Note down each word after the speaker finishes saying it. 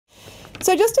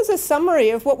So just as a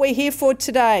summary of what we're here for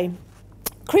today,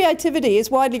 creativity is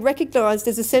widely recognised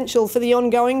as essential for the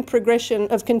ongoing progression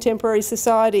of contemporary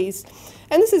societies.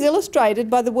 And this is illustrated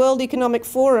by the World Economic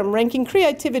Forum ranking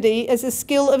creativity as a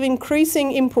skill of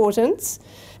increasing importance,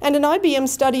 and an IBM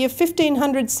study of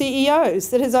 1,500 CEOs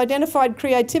that has identified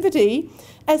creativity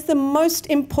as the most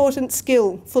important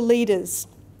skill for leaders.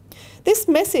 This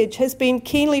message has been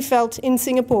keenly felt in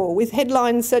Singapore, with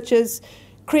headlines such as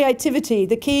 "Creativity,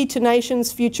 the key to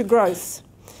nation's future growth,"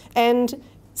 and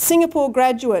 "Singapore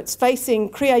graduates facing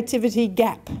creativity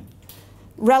gap,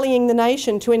 rallying the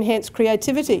nation to enhance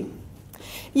creativity."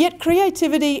 Yet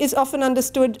creativity is often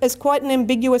understood as quite an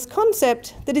ambiguous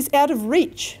concept that is out of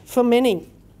reach for many.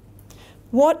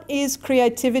 What is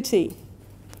creativity,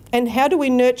 and how do we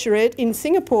nurture it in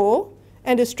Singapore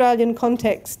and Australian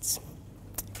contexts?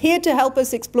 Here to help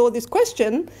us explore this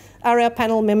question are our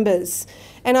panel members.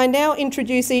 And I now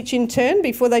introduce each in turn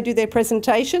before they do their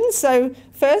presentations. So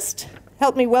first,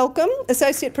 help me welcome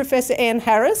Associate Professor Anne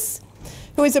Harris,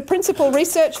 who is a Principal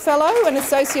Research Fellow and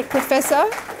Associate Professor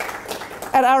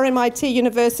at RMIT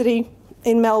University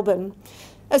in Melbourne.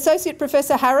 Associate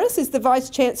Professor Harris is the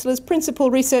Vice-Chancellor's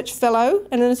Principal Research Fellow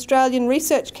and an Australian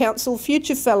Research Council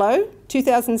Future Fellow,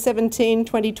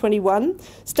 2017-2021,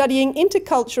 studying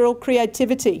intercultural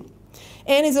creativity.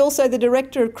 Anne is also the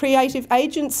Director of Creative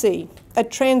Agency, a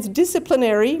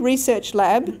transdisciplinary research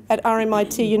lab at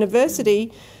RMIT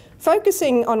University,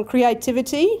 focusing on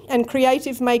creativity and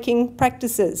creative making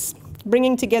practices,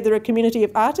 bringing together a community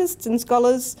of artists and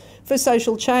scholars for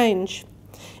social change.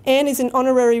 Anne is an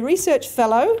Honorary Research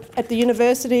Fellow at the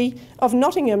University of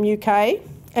Nottingham, UK,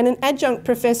 and an Adjunct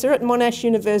Professor at Monash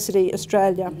University,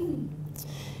 Australia.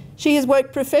 She has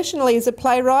worked professionally as a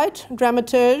playwright,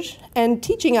 dramaturge and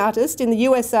teaching artist in the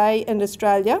USA and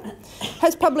Australia,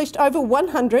 has published over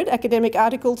 100 academic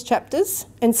articles, chapters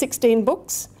and 16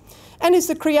 books, and is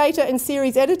the creator and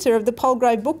series editor of the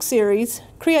Palgrave book series,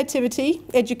 Creativity,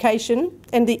 Education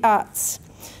and the Arts.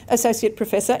 Associate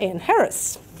Professor Anne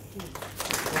Harris.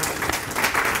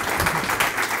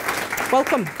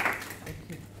 Welcome.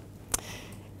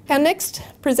 Our next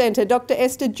presenter, Dr.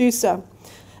 Esther Joosa,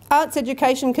 Arts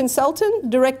Education Consultant,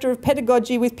 Director of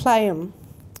Pedagogy with Playeum.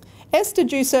 Esther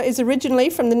Joosa is originally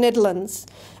from the Netherlands.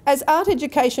 As art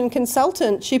education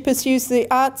consultant, she pursues the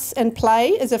arts and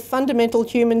play as a fundamental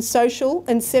human social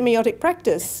and semiotic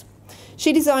practice.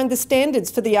 She designed the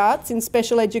standards for the arts in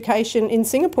special education in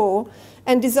Singapore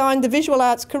and designed the visual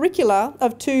arts curricula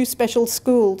of 2 special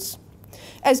schools.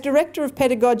 As Director of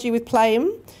Pedagogy with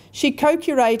Playeum, she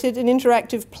co-curated an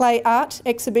interactive play art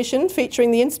exhibition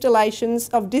featuring the installations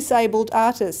of disabled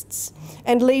artists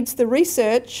and leads the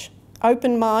research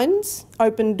Open Minds,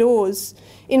 Open Doors,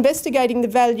 investigating the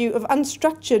value of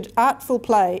unstructured artful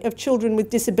play of children with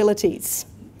disabilities.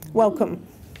 Welcome.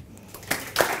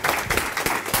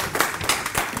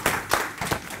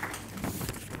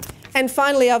 And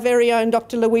finally, our very own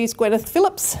Dr. Louise Gwenneth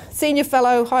Phillips, Senior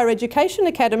Fellow, Higher Education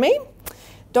Academy.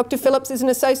 Dr. Phillips is an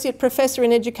Associate Professor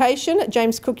in Education at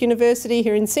James Cook University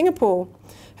here in Singapore.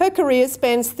 Her career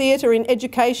spans theatre in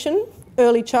education,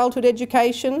 early childhood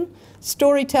education,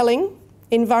 storytelling,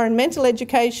 environmental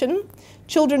education,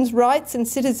 children's rights and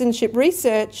citizenship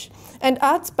research, and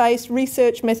arts-based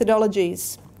research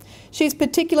methodologies. She's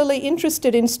particularly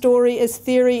interested in story as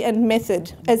theory and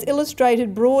method, as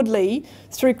illustrated broadly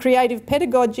through creative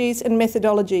pedagogies and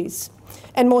methodologies,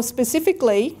 and more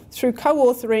specifically through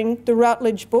co-authoring the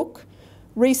Routledge book,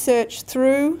 Research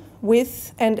Through,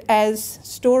 With and As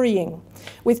Storying,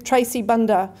 with Tracy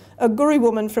Bunda, a Guru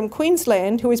woman from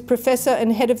Queensland who is Professor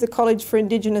and Head of the College for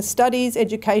Indigenous Studies,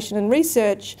 Education and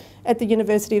Research at the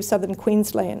University of Southern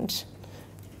Queensland.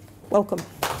 Welcome.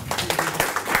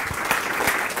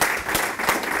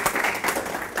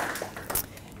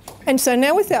 And so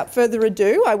now, without further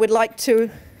ado, I would like to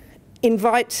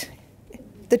invite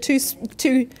the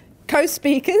two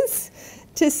co-speakers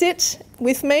to sit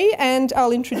with me, and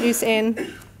I'll introduce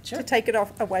Anne to take it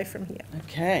away from here.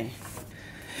 Okay.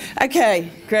 Okay,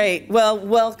 great. Well,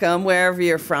 welcome wherever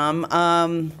you're from.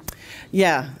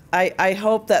 Yeah, I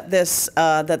hope that this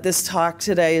talk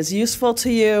today is useful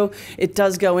to you. It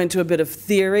does go into a bit of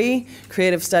theory,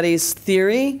 creative studies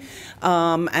theory,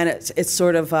 and it's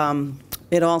sort of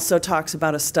it also talks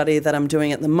about a study that I'm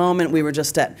doing at the moment. We were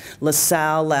just at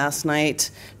LaSalle last night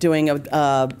doing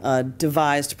a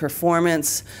devised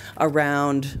performance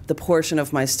around the portion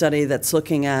of my study that's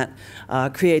looking at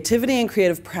creativity and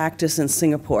creative practice in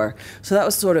Singapore. So that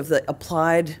was sort of the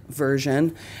applied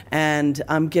version. And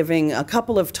I'm giving a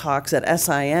couple of talks at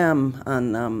SIM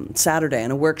on Saturday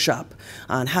in a workshop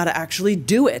on how to actually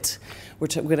do it, we're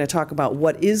going to talk about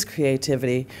what is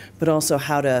creativity, but also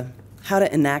how to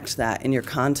enact that in your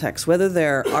context, whether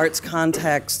they're arts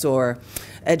context or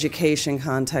education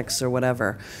context or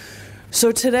whatever.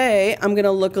 So today, I'm going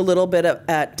to look a little bit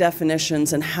at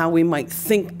definitions and how we might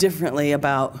think differently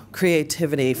about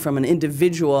creativity from an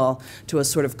individual to a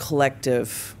sort of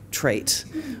collective trait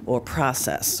or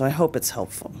process. So I hope it's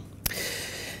helpful.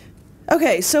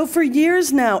 Okay, so for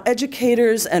years now,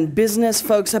 educators and business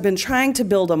folks have been trying to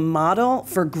build a model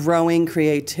for growing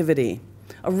creativity,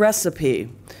 a recipe.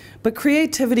 But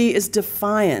creativity is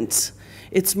defiant.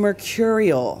 It's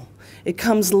mercurial. It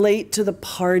comes late to the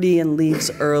party and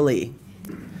leaves early.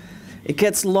 It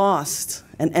gets lost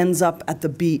and ends up at the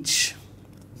beach.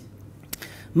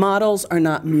 Models are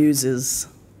not muses.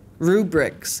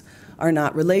 Rubrics are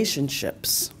not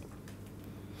relationships.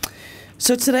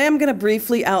 So today I'm going to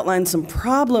briefly outline some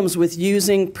problems with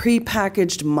using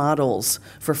prepackaged models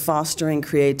for fostering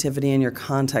creativity in your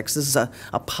context. This is a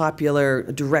popular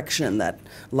direction that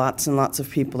lots and lots of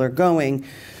people are going.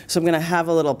 So I'm going to have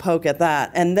a little poke at that.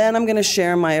 And then I'm going to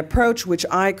share my approach, which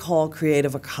I call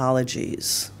creative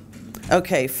ecologies.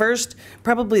 Okay, first,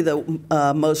 probably the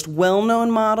most well-known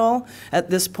model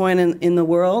at this point in the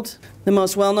world. The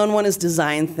most well-known one is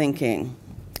design thinking.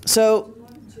 So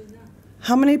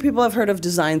how many people have heard of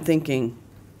design thinking?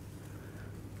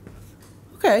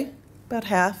 Okay, about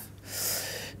half.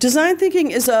 Design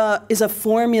thinking is a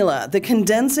formula, the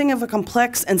condensing of a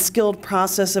complex and skilled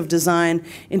process of design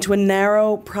into a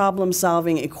narrow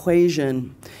problem-solving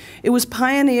equation. It was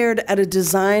pioneered at a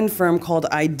design firm called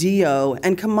IDEO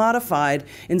and commodified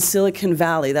in Silicon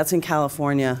Valley. That's in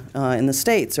California, in the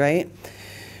States, right?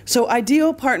 So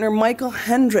IDEO partner Michael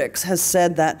Hendricks has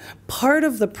said that part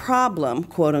of the problem,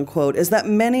 quote unquote, is that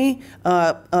many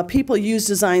people use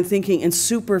design thinking in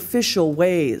superficial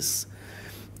ways.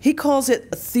 He calls it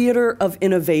a theater of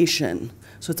innovation.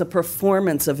 So it's a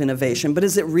performance of innovation, but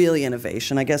is it really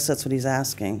innovation? I guess that's what he's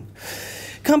asking.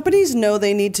 Companies know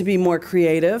they need to be more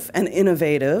creative and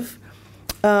innovative,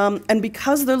 and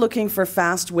because they're looking for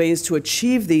fast ways to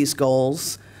achieve these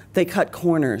goals, they cut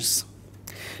corners.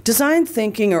 Design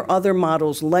thinking or other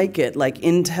models like it, like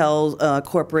Intel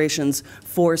Corporation's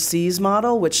 4Cs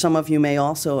model, which some of you may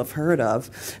also have heard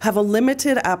of, have a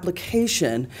limited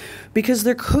application because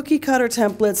their cookie-cutter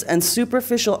templates and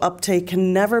superficial uptake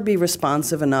can never be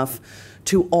responsive enough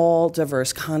to all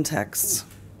diverse contexts.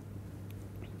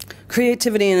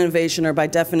 Creativity and innovation are by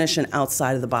definition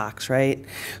outside of the box, right?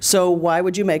 So why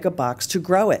would you make a box to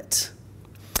grow it?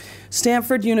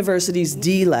 Stanford University's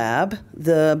D-Lab,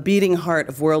 the beating heart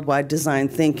of worldwide design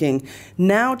thinking,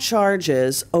 now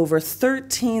charges over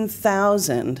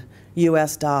 $13,000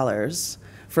 US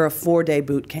for a 4-day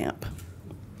boot camp.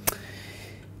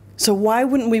 So why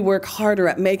wouldn't we work harder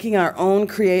at making our own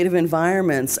creative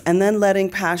environments and then letting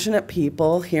passionate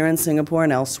people here in Singapore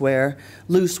and elsewhere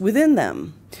loose within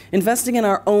them? Investing in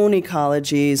our own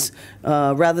ecologies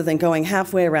rather than going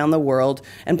halfway around the world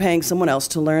and paying someone else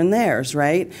to learn theirs,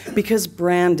 right? Because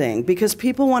branding, because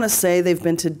people want to say they've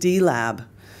been to D-Lab.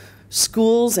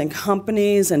 Schools and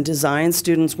companies and design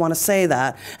students want to say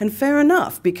that, and fair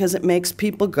enough, because it makes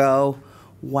people go,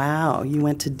 wow, you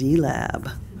went to D-Lab.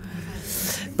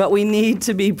 But we need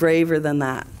to be braver than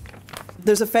that.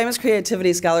 There's a famous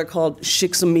creativity scholar called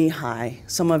Csikszentmihalyi,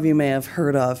 some of you may have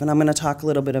heard of, and I'm going to talk a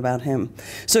little bit about him.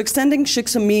 So extending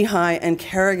Csikszentmihalyi and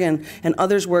Kerrigan and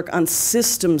others' work on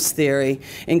systems theory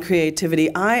in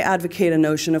creativity, I advocate a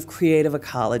notion of creative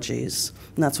ecologies,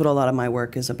 and that's what a lot of my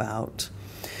work is about.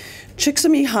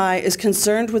 Csikszentmihalyi is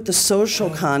concerned with the social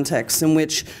context in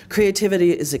which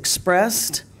creativity is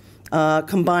expressed,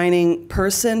 combining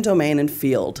person, domain, and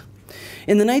field.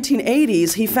 In the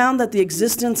 1980s, he found that the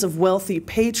existence of wealthy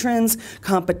patrons,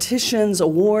 competitions,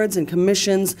 awards, and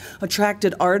commissions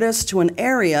attracted artists to an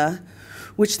area,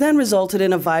 which then resulted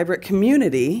in a vibrant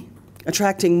community,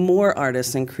 attracting more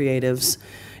artists and creatives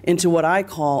into what I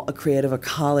call a creative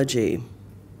ecology.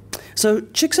 So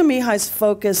Csikszentmihalyi's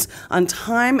focus on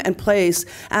time and place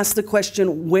asks the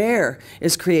question, where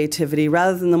is creativity,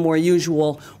 rather than the more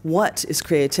usual, what is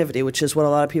creativity, which is what a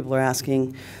lot of people are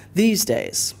asking these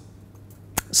days.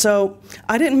 So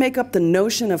I didn't make up the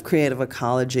notion of creative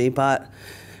ecology, but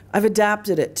I've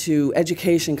adapted it to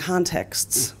education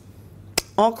contexts.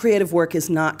 All creative work is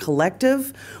not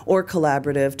collective or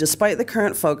collaborative, despite the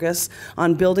current focus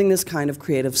on building this kind of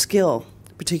creative skill,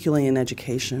 particularly in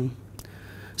education.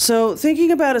 So thinking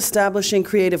about establishing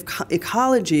creative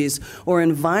ecologies or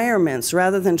environments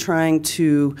rather than trying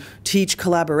to teach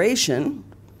collaboration,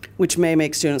 which may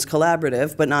make students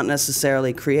collaborative but not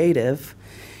necessarily creative,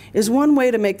 is one way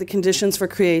to make the conditions for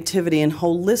creativity and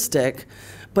holistic,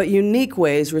 but unique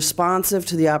ways responsive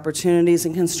to the opportunities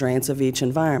and constraints of each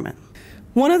environment.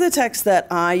 One of the texts that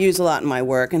I use a lot in my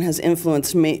work and has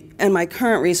influenced me and my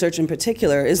current research in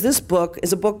particular is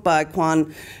a book by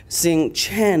Quan-Xing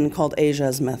Chen called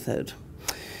Asia's Method.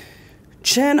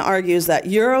 Chen argues that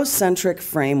Eurocentric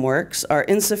frameworks are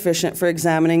insufficient for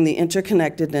examining the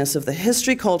interconnectedness of the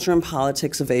history, culture, and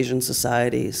politics of Asian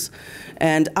societies.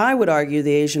 And I would argue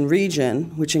the Asian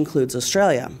region, which includes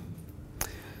Australia.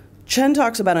 Chen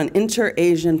talks about an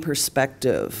inter-Asian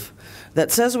perspective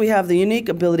that says we have the unique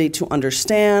ability to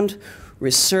understand,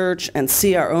 research, and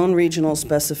see our own regional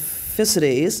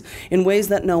specificities in ways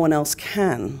that no one else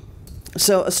can.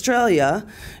 So Australia,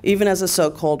 even as a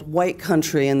so-called white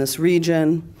country in this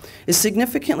region, is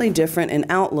significantly different in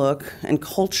outlook and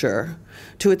culture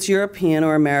to its European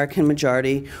or American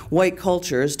majority white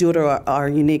cultures due to our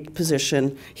unique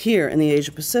position here in the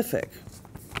Asia Pacific.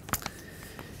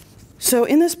 So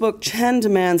in this book, Chen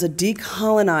demands a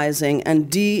decolonizing and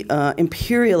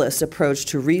de-imperialist approach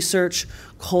to research,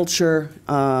 culture,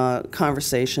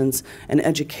 conversations, and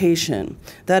education.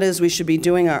 That is, we should be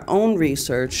doing our own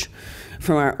research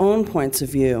from our own points of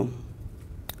view.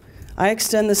 I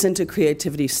extend this into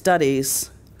creativity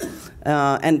studies,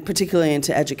 and particularly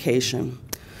into education.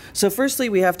 So firstly,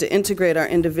 we have to integrate our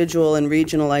individual and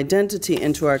regional identity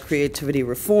into our creativity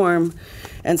reform.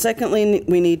 And secondly,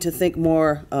 we need to think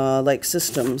more like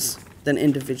systems than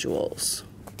individuals.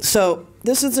 So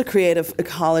this is the creative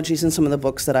ecologies in some of the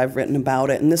books that I've written about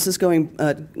it. And this is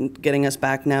getting us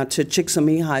back now to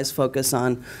Csikszentmihalyi's focus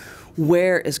on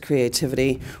where is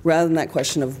creativity rather than that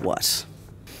question of what.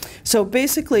 So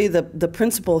basically, the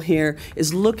principle here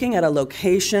is looking at a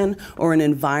location or an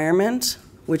environment,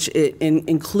 which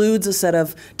includes a set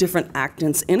of different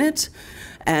actants in it,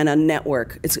 and a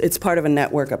network. It's part of a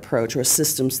network approach or a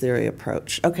systems theory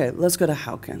approach. Okay, let's go to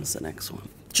Hawkins, the next one.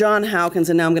 John Hawkins,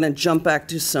 and now I'm going to jump back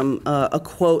to a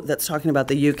quote that's talking about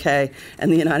the UK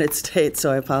and the United States,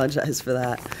 so I apologize for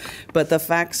that. But the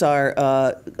facts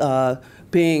are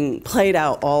being played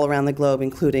out all around the globe,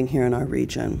 including here in our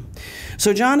region.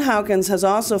 So John Hawkins has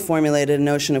also formulated a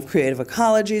notion of creative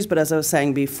ecologies, but as I was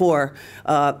saying before,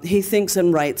 he thinks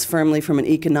and writes firmly from an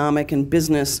economic and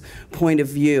business point of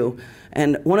view.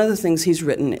 And one of the things he's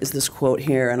written is this quote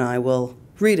here, and I will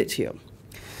read it to you.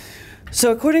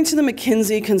 So according to the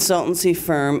McKinsey consultancy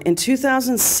firm, in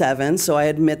 2007, so I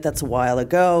admit that's a while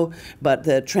ago, but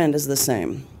the trend is the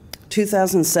same.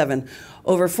 2007,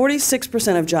 over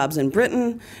 46% of jobs in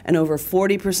Britain and over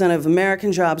 40% of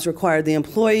American jobs required the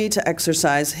employee to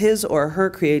exercise his or her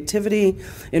creativity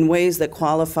in ways that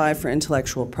qualify for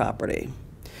intellectual property.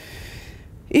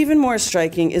 Even more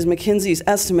striking is McKinsey's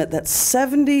estimate that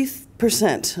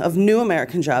 70% of new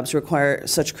American jobs require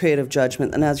such creative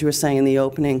judgment, and as you were saying in the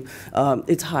opening,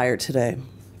 it's higher today.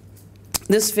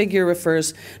 This figure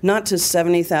refers not to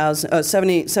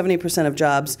 70% of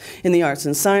jobs in the arts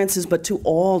and sciences, but to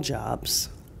all jobs.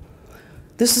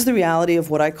 This is the reality of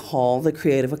what I call the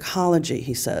creative ecology,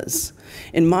 he says.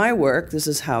 In my work, this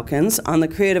is Hawkins, on the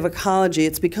creative ecology,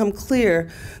 it's become clear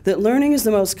that learning is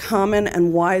the most common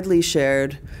and widely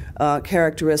shared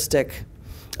characteristic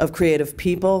of creative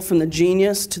people, from the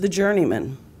genius to the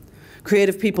journeyman.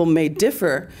 Creative people may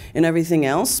differ in everything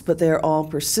else, but they are all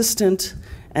persistent,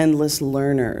 endless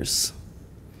learners.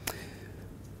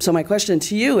 So my question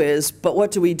to you is, but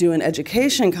what do we do in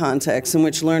education contexts in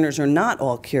which learners are not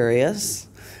all curious,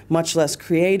 much less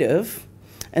creative,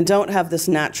 and don't have this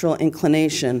natural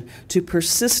inclination to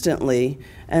persistently,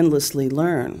 endlessly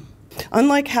learn?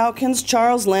 Unlike Hawkins,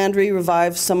 Charles Landry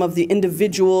revives some of the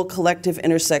individual collective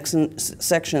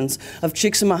intersections of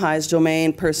Csikszentmihalyi's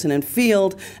domain, person, and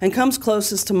field, and comes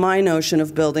closest to my notion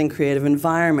of building creative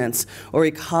environments or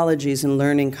ecologies in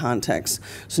learning contexts.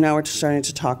 So now we're starting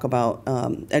to talk about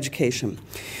education.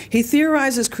 He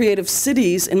theorizes creative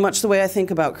cities in much the way I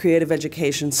think about creative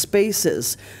education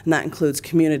spaces, and that includes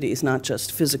communities, not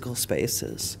just physical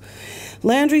spaces.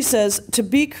 Landry says to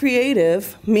be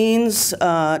creative means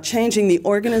changing the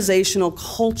organizational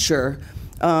culture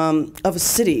of a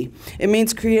city. It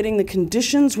means creating the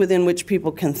conditions within which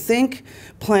people can think,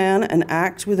 plan, and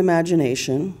act with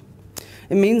imagination.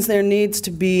 It means there need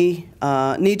to be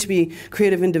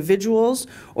creative individuals,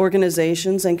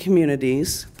 organizations, and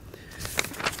communities,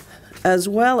 as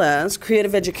well as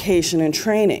creative education and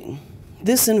training.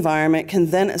 This environment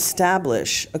can then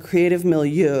establish a creative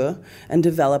milieu and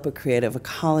develop a creative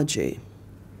ecology.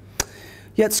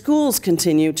 Yet schools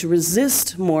continue to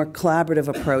resist more collaborative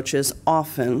approaches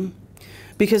often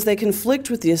because they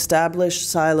conflict with the established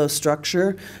silo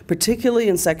structure, particularly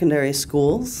in secondary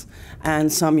schools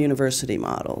and some university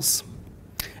models.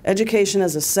 Education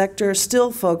as a sector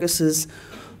still focuses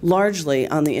largely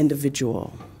on the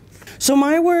individual. So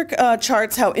my work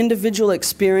charts how individual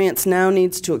experience now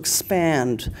needs to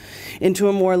expand into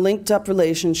a more linked-up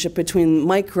relationship between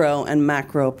micro and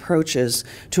macro approaches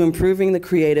to improving the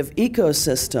creative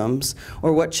ecosystems,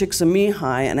 or what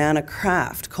Csikszentmihalyi and Anna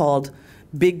Kraft called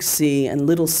big C and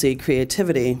little c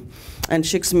creativity, and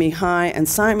Csikszentmihalyi and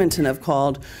Simonton have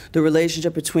called the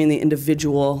relationship between the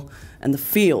individual and the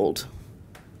field.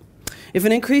 If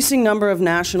an increasing number of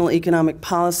national economic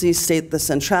policies state the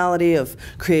centrality of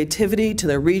creativity to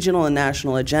their regional and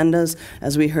national agendas,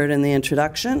 as we heard in the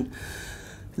introduction,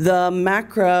 the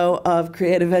macro of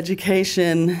creative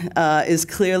education is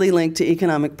clearly linked to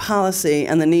economic policy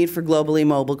and the need for globally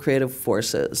mobile creative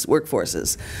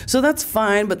workforces. So that's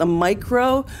fine, but the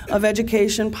micro of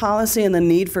education policy and the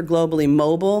need for globally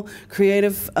mobile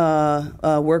creative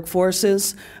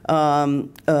workforces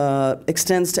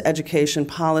extends to education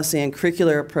policy and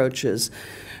curricular approaches,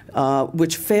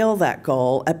 which fail that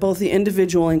goal at both the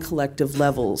individual and collective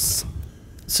levels.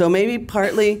 So maybe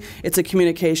partly it's a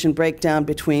communication breakdown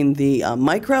between the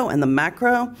micro and the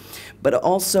macro, but it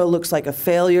also looks like a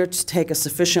failure to take a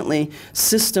sufficiently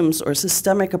systems or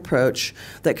systemic approach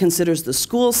that considers the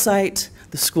school site,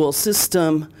 the school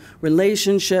system,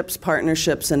 relationships,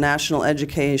 partnerships, and national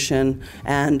education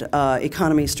and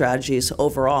economy strategies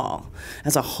overall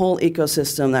as a whole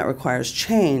ecosystem that requires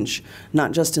change,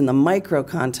 not just in the micro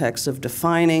context of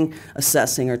defining,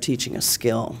 assessing, or teaching a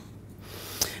skill.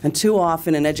 And too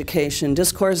often in education,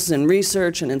 discourses in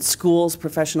research and in schools,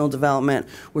 professional development,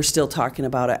 we're still talking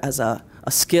about it as a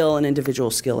skill, an individual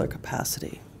skill or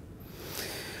capacity.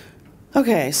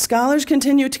 Okay, scholars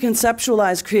continue to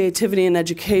conceptualize creativity in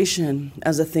education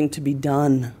as a thing to be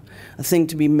done, a thing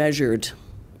to be measured.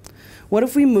 What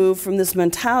if we move from this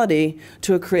mentality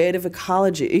to a creative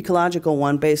ecological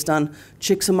one based on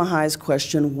Csikszentmihalyi's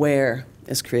question, where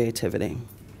is creativity?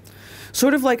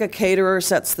 Sort of like a caterer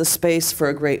sets the space for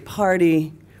a great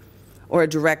party, or a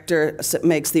director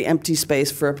makes the empty space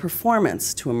for a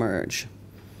performance to emerge.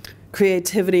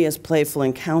 Creativity as playful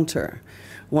encounter,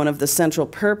 one of the central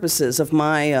purposes of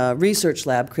my research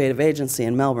lab, Creative Agency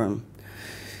in Melbourne.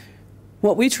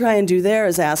 What we try and do there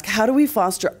is ask, how do we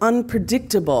foster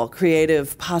unpredictable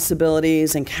creative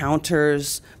possibilities,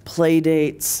 encounters, play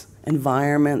dates,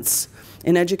 environments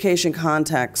in education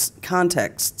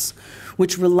contexts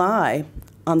which rely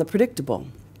on the predictable,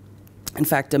 in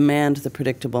fact, demand the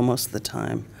predictable most of the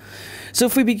time. So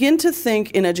if we begin to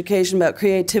think in education about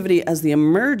creativity as the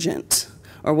emergent,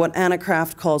 or what Anna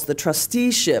Kraft calls the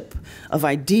trusteeship of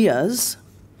ideas,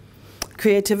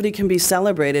 creativity can be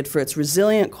celebrated for its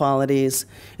resilient qualities,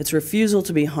 its refusal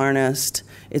to be harnessed,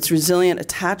 its resilient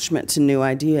attachment to new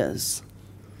ideas.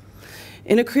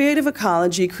 In a creative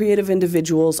ecology, creative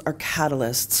individuals are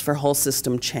catalysts for whole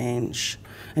system change.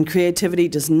 And creativity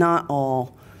does not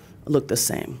all look the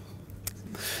same.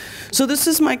 So this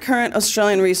is my current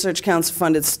Australian Research Council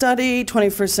funded study,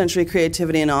 21st Century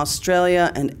Creativity in Australia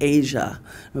and Asia.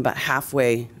 I'm about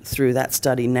halfway through that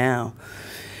study now.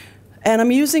 And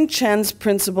I'm using Chen's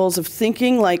principles of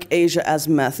thinking like Asia as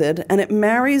method, and it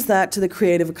marries that to the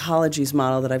creative ecologies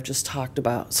model that I've just talked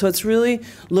about. So it's really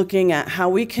looking at how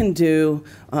we can do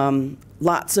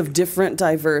lots of different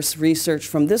diverse research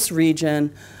from this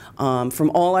region, from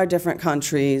all our different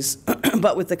countries,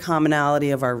 but with the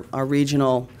commonality of our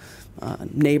regional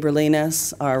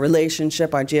neighborliness, our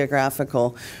relationship, our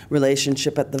geographical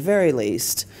relationship at the very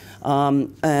least,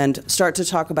 and start to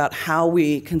talk about how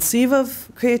we conceive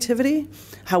of creativity,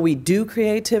 how we do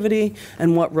creativity,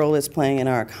 and what role it's playing in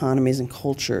our economies and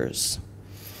cultures.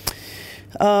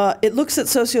 It looks at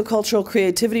sociocultural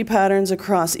creativity patterns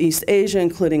across East Asia,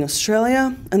 including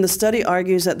Australia, and the study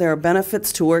argues that there are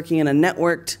benefits to working in a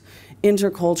networked,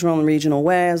 intercultural and regional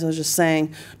way, as I was just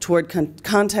saying, toward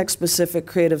context-specific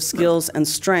creative skills and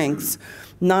strengths,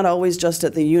 not always just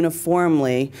at the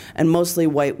uniformly and mostly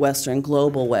white, Western,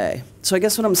 global way. So I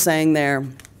guess what I'm saying there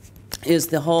is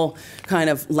the whole kind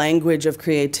of language of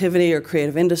creativity or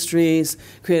creative industries,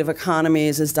 creative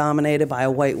economies is dominated by a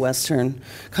white Western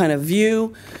kind of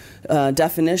view,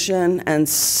 definition, and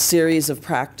series of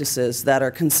practices that are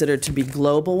considered to be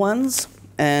global ones,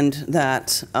 and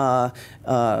that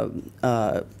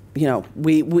you know,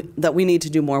 that we need to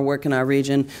do more work in our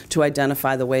region to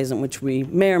identify the ways in which we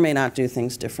may or may not do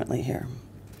things differently here.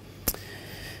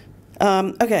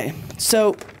 Okay,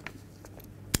 so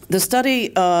the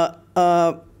study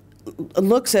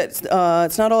looks at,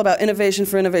 it's not all about innovation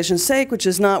for innovation's sake, which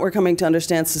is not, we're coming to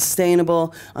understand,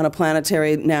 sustainable on a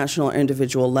planetary, national, or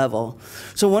individual level.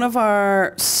 So one of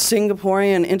our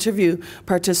Singaporean interview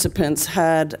participants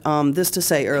had this to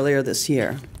say earlier this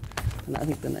year. And I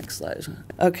think the next slide.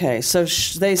 Okay, so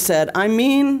they said, I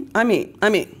mean,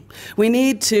 we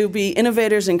need to be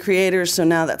innovators and creators, so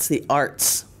now that's the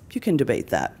arts. You can debate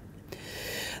that.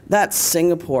 That's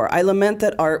Singapore. I lament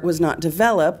that art was not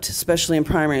developed, especially in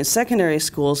primary and secondary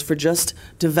schools, for just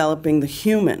developing the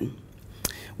human.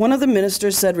 One of the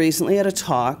ministers said recently at a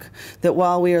talk that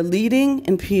while we are leading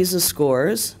in PISA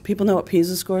scores, people know what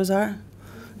PISA scores are?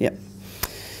 Yep.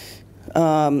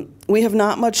 We have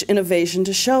not much innovation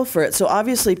to show for it. So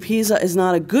obviously PISA is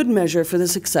not a good measure for the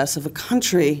success of a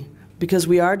country because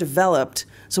we are developed,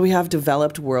 so we have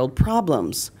developed world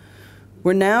problems.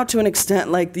 We're now to an extent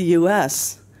like the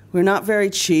US. We're not very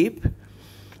cheap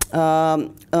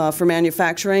for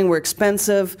manufacturing, we're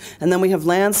expensive, and then we have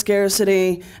land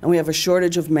scarcity, and we have a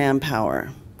shortage of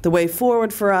manpower. The way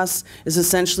forward for us is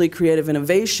essentially creative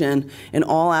innovation in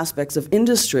all aspects of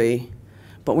industry,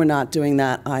 but we're not doing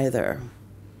that either.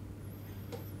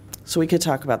 So we could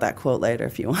talk about that quote later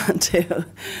if you want to.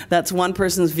 That's one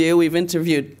person's view. We've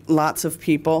interviewed lots of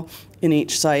people in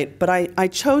each site, but I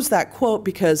chose that quote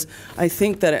because I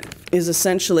think that it is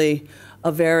essentially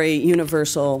a very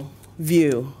universal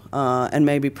view and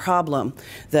maybe problem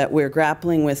that we're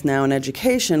grappling with now in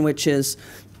education, which is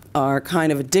our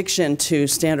kind of addiction to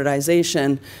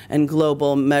standardization and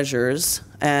global measures,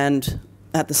 and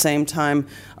at the same time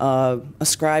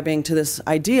ascribing to this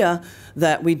idea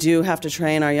that we do have to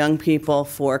train our young people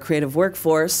for a creative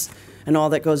workforce and all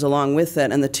that goes along with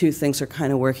it, and the two things are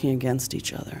kind of working against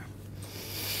each other.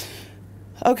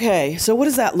 Okay, so what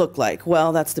does that look like?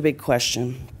 Well, that's the big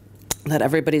question that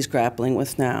everybody's grappling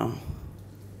with now.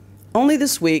 Only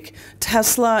this week,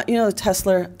 Tesla, you know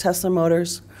Tesla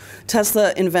Motors?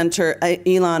 Tesla inventor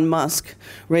Elon Musk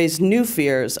raised new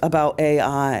fears about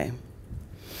AI,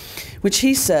 which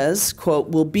he says, quote,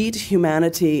 will beat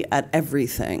humanity at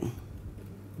everything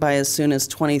by as soon as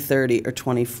 2030 or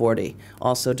 2040.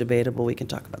 Also debatable, we can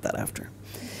talk about that after.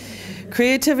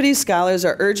 Creativity scholars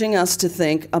are urging us to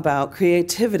think about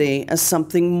creativity as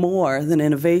something more than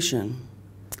innovation.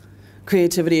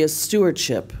 Creativity as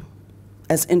stewardship,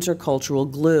 as intercultural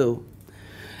glue,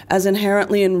 as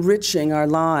inherently enriching our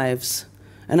lives,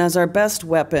 and as our best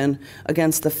weapon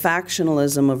against the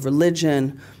factionalism of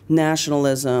religion,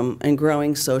 nationalism, and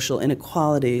growing social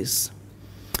inequalities.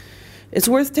 It's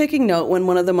worth taking note when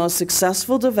one of the most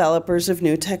successful developers of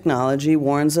new technology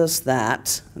warns us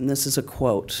that, and this is a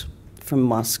quote from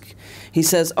Musk, he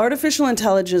says, artificial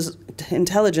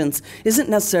intelligence isn't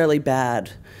necessarily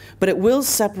bad, but it will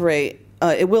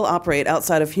operate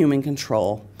outside of human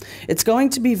control. It's going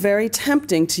to be very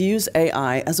tempting to use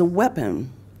AI as a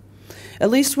weapon. At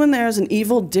least when there's an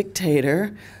evil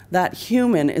dictator, that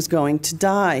human is going to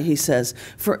die, he says.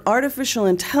 For artificial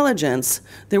intelligence,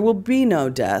 there will be no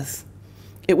death.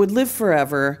 It would live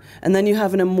forever, and then you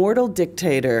have an immortal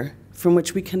dictator from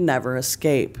which we can never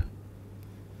escape.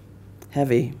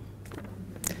 Heavy.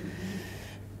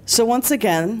 So once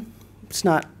again, it's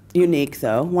not unique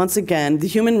though, once again, the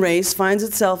human race finds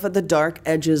itself at the dark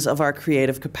edges of our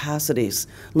creative capacities,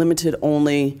 limited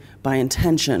only by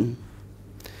intention.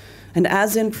 And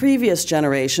as in previous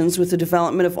generations, with the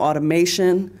development of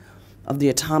automation, of the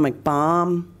atomic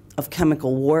bomb, of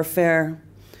chemical warfare,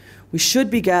 we should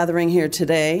be gathering here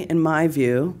today, in my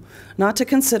view, not to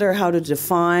consider how to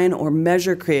define or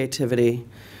measure creativity,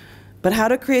 but how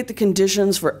to create the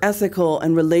conditions for ethical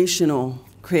and relational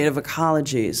creative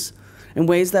ecologies in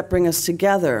ways that bring us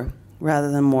together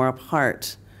rather than more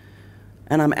apart.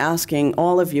 And I'm asking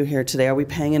all of you here today, are we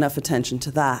paying enough attention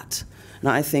to that? And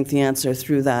I think the answer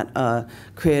through that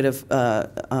creative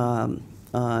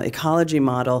ecology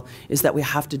model is that we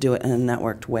have to do it in a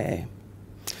networked way.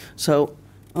 So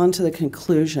on to the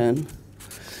conclusion.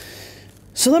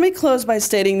 So let me close by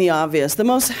stating the obvious. The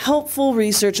most helpful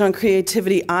research on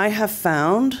creativity I have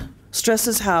found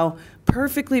stresses how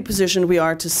perfectly positioned we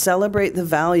are to celebrate the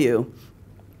value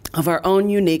of our own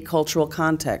unique cultural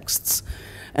contexts.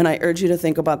 And I urge you to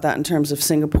think about that in terms of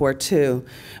Singapore too,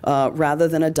 rather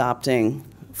than adopting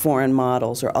foreign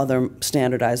models or other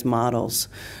standardized models.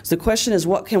 So the question is,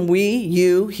 what can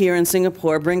you here in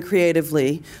Singapore bring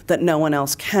creatively that no one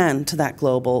else can to that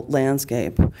global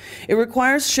landscape? It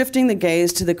requires shifting the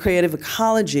gaze to the creative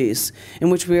ecologies in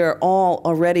which we are all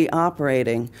already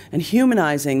operating and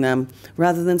humanizing them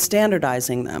rather than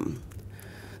standardizing them.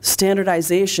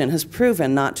 Standardization has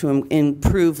proven not to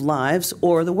improve lives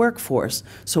or the workforce,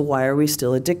 so why are we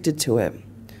still addicted to it?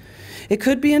 It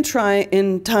could be in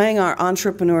tying our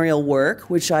entrepreneurial work,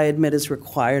 which I admit is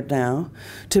required now,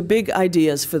 to big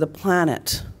ideas for the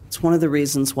planet. It's one of the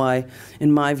reasons why,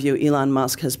 in my view, Elon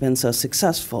Musk has been so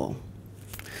successful.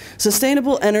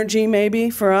 Sustainable energy,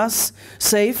 maybe, for us.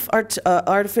 Safe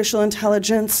artificial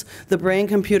intelligence, the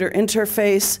brain-computer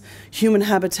interface, human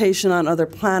habitation on other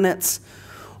planets,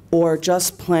 or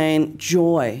just plain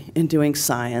joy in doing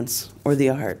science or the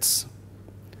arts.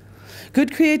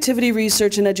 Good creativity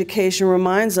research and education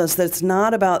reminds us that it's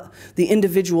not about the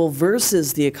individual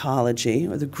versus the ecology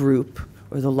or the group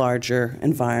or the larger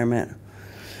environment.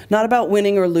 Not about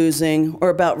winning or losing, or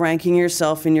about ranking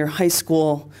yourself in your high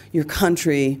school, your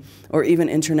country, or even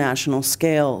international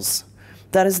scales.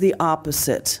 That is the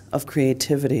opposite of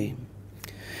creativity.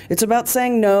 It's about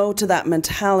saying no to that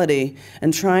mentality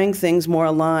and trying things more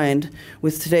aligned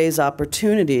with today's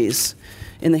opportunities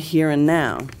in the here and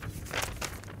now.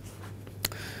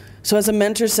 So as a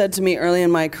mentor said to me early in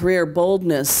my career,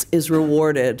 boldness is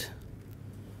rewarded.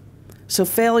 So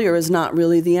failure is not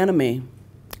really the enemy.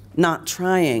 Not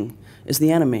trying is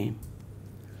the enemy.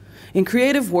 In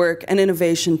creative work and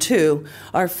innovation too,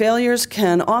 our failures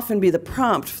can often be the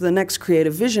prompt for the next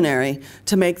creative visionary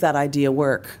to make that idea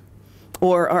work,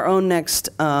 or our own next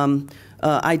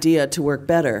idea to work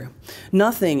better.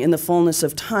 Nothing in the fullness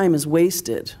of time is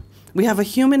wasted. We have a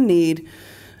human need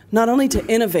not only to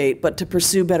innovate, but to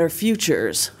pursue better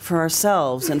futures for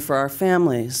ourselves and for our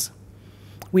families.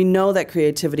 We know that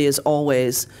creativity is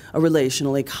always a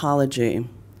relational ecology,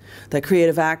 that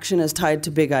creative action is tied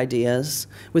to big ideas,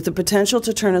 with the potential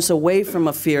to turn us away from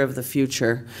a fear of the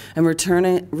future and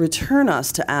return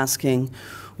us to asking,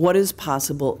 what is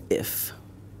possible if?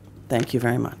 Thank you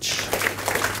very much.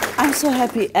 I'm so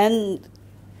happy Anne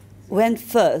went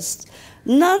first.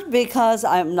 Not because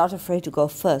I'm not afraid to go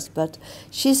first, but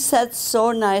she set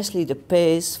so nicely the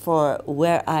pace for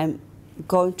where I'm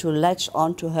going to latch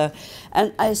onto her.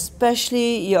 And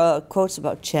especially your quotes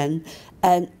about Chen,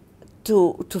 and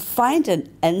to find an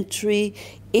entry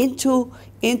into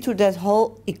that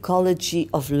whole ecology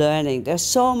of learning. There's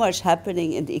so much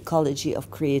happening in the ecology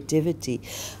of creativity.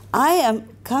 I am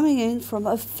coming in from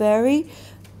a very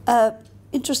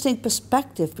interesting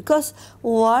perspective, because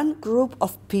one group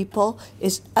of people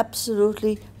is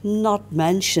absolutely not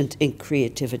mentioned in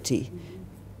creativity.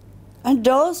 And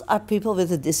those are people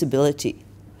with a disability.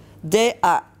 They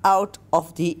are out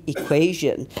of the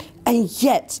equation. And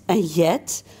yet,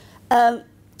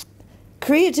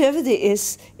 creativity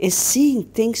is seeing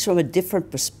things from a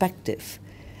different perspective.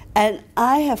 And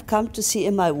I have come to see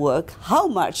in my work how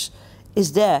much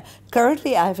is there.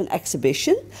 Currently, I have an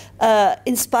exhibition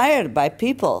inspired by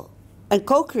people and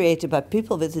co-created by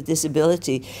people with a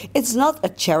disability. It's not a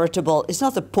charitable, it's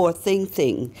not a poor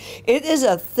thing. It is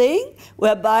a thing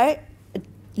whereby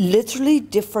literally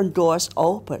different doors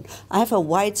open. I have a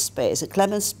white space, a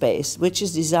Clement space, which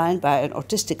is designed by an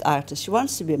autistic artist. She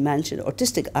wants to be mentioned,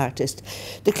 autistic artist.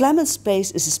 The Clement space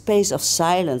is a space of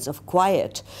silence, of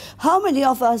quiet. How many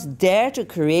of us dare to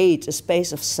create a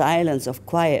space of silence, of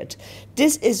quiet?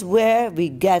 This is where we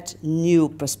get new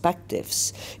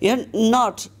perspectives. You're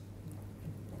not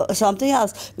something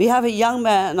else. We have a young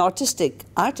man, an autistic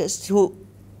artist, who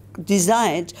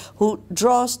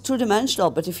draws two-dimensional,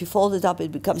 but if you fold it up,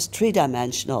 it becomes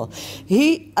three-dimensional.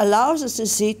 He allows us to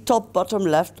see top, bottom,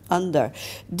 left, under.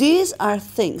 These are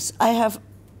things. I have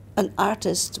an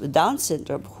artist with Down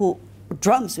syndrome who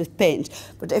drums with paint,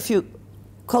 but if you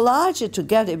collage it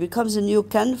together, it becomes a new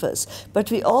canvas. But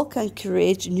we all can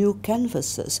create new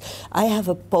canvases. I have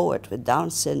a poet with Down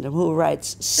syndrome who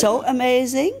writes so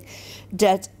amazing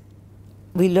that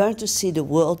we learn to see the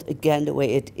world again the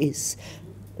way it is.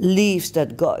 Leaves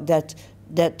that go,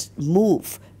 that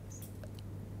move.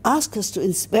 Ask us to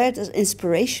where does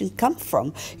inspiration come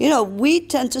from? You know, we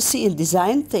tend to see in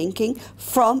design thinking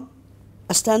from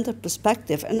a standard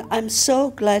perspective, and I'm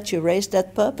so glad you raised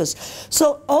that purpose.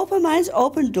 So Open Minds,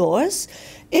 Open Doors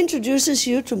introduces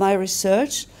you to my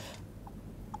research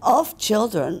of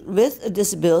children with a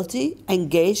disability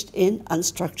engaged in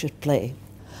unstructured play.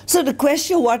 So the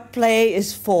question what play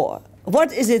is for,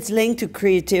 what is its link to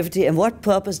creativity and what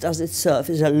purpose does it serve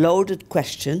is a loaded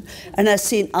question, and I've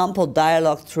seen ample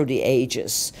dialogue through the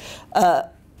ages.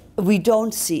 We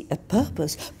don't see a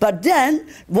purpose. But then,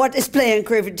 what is play and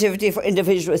creativity for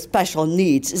individuals with special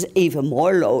needs is even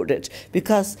more loaded,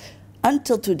 because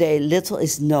until today, little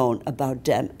is known about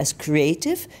them as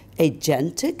creative,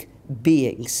 agentic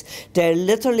beings. They're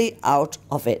literally out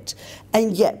of it.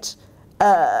 And yet,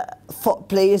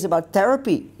 play is about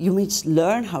therapy. You must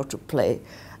learn how to play.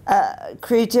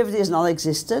 Creativity is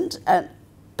non-existent, and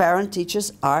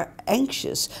parent-teachers are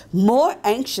anxious. More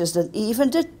anxious than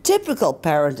even the typical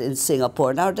parent in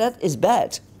Singapore. Now that is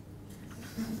bad.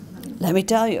 Let me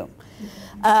tell you.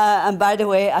 And by the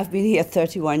way, I've been here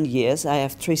 31 years. I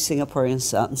have 3 Singaporean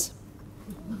sons.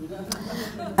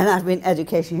 And I've been in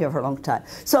education here for a long time.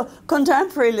 So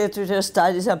contemporary literature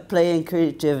studies of play and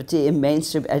creativity in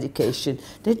mainstream education.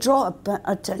 They draw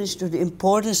attention to the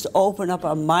importance to open up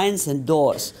our minds and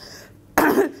doors,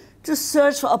 to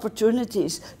search for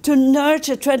opportunities, to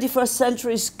nurture 21st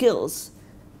century skills.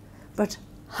 But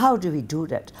how do we do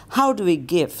that? How do we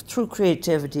give, through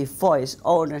creativity, voice,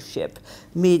 ownership,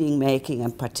 meaning making,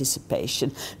 and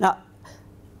participation? Now,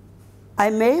 I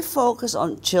may focus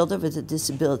on children with a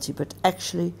disability, but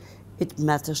actually it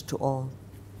matters to all.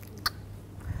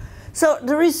 So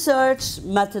the research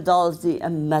methodology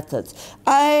and method.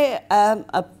 I am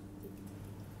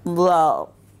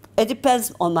well, it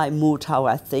depends on my mood how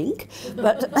I think,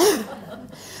 but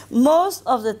most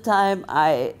of the time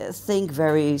I think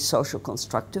very social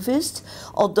constructivist,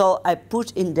 although I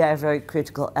put in there very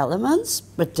critical elements,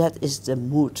 but that is the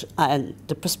mood and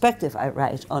the perspective I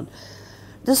write on.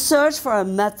 The search for a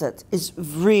method is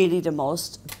really the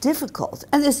most difficult,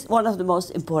 and it's one of the most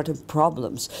important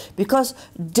problems, because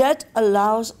that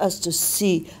allows us to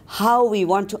see how we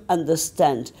want to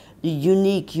understand the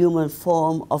unique human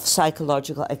form of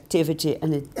psychological activity,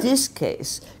 and in this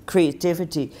case,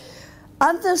 creativity.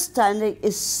 Understanding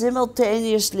is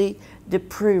simultaneously the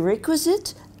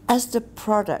prerequisite as the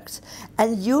product.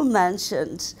 And you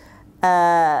mentioned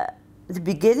the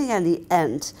beginning and the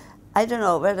end. I don't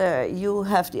know whether you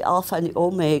have the alpha and the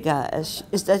omega.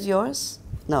 Is that yours?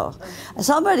 No.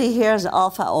 Somebody here has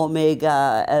alpha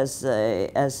omega as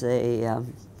a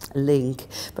link,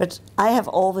 but I have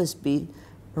always been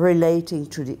relating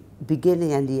to the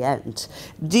beginning and the end.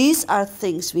 These are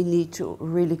things we need to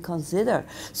really consider.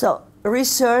 So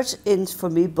research is, for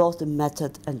me, both the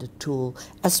method and the tool,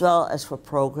 as well as for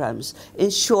programs. In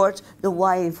short, the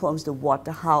why informs the what,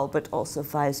 the how, but also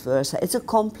vice versa. It's a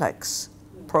complex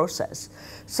process.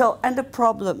 So, and the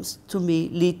problems, to me,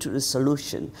 lead to the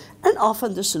solution. And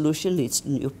often the solution leads to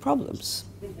new problems.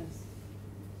 Yes.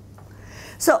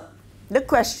 So, the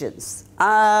questions.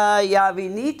 Yeah, we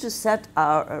need to set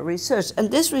our research. And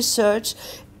this research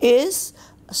is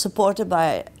supported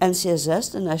by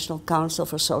NCSS, the National Council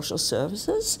for Social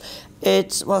Services.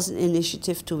 It was an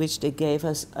initiative to which they gave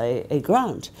us a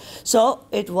grant. So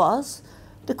it was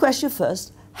the question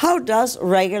first, how does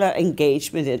regular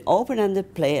engagement in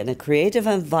open-ended play and a creative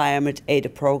environment aid the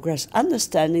progress,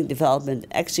 understanding, development,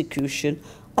 execution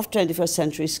of 21st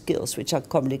century skills, which are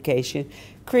communication,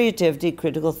 creativity,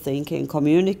 critical thinking,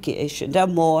 communication. There are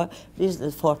more, these are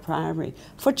the four primary,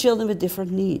 for children with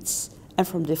different needs and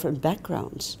from different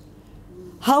backgrounds.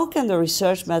 How can the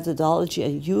research methodology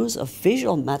and use of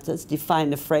visual methods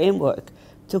define the framework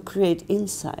to create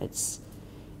insights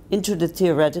into the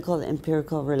theoretical and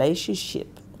empirical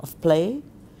relationship of play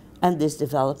and this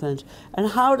development? And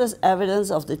how does evidence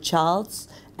of the child's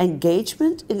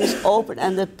engagement in this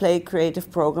open-ended play creative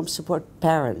program support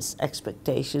parents'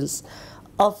 expectations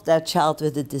of their child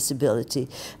with a disability?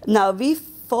 Now, we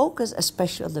focus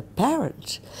especially on the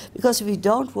parent, because if we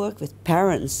don't work with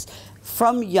parents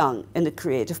from young in the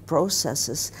creative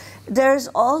processes, there is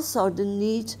also the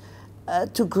need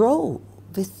to grow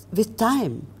with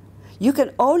time. You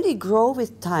can only grow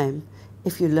with time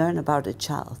if you learn about a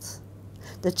child.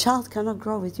 The child cannot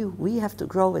grow with you. We have to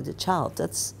grow with the child.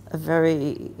 That's a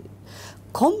very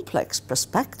complex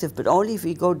perspective, but only if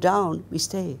we go down, we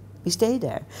stay. We stay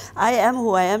there. I am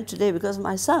who I am today because of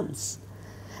my sons.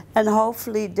 And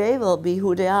hopefully they will be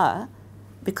who they are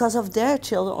because of their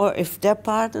children, or if their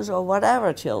partners or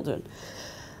whatever children.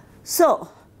 So,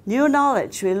 new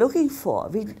knowledge we're looking for.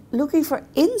 We're looking for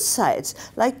insights.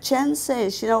 Like Chen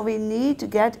says, you know, we need to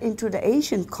get into the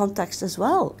Asian context as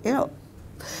well. You know,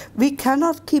 we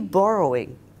cannot keep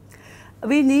borrowing.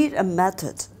 We need a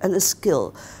method and a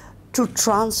skill to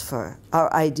transfer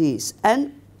our ideas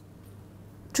and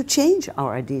to change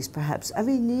our ideas, perhaps. And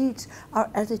we need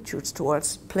our attitudes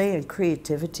towards play and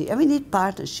creativity, and we need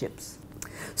partnerships.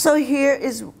 So here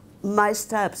is my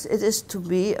steps. It is, to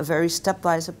me, a very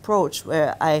stepwise approach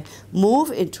where I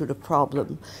move into the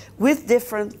problem with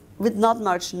not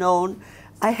much known.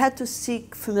 I had to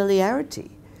seek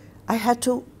familiarity. We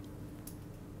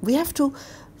have to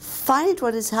find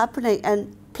what is happening,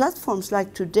 and platforms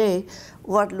like today,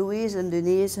 what Louise and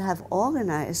Denise have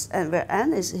organized, and where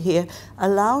Anne is here,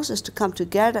 allows us to come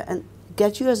together and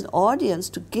get you as an audience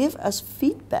to give us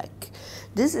feedback.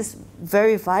 This is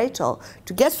very vital,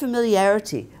 to get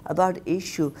familiarity about the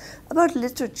issue, about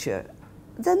literature.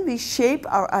 Then we shape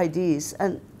our ideas,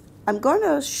 and I'm going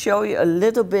to show you a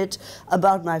little bit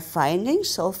about my findings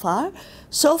so far.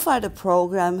 So far the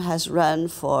program has run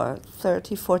for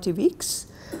 30, 40 weeks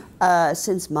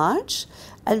since March,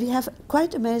 and we have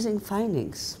quite amazing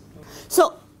findings.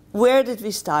 So where did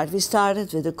we start? We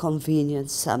started with a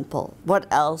convenience sample. What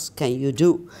else can you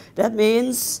do? That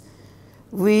means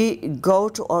we go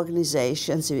to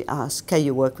organizations and we ask, can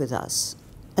you work with us?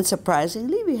 And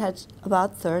surprisingly, we had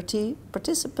about 30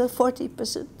 participants, 40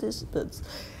 participants.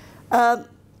 I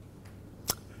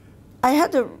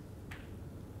had a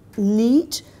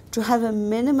need to have a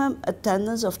minimum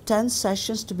attendance of 10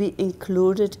 sessions to be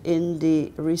included in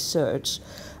the research.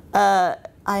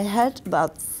 I had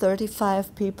about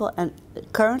 35 people, and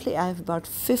currently I have about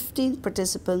 15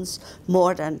 participants,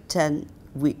 more than 10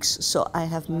 weeks. So I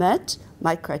have met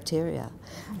my criteria.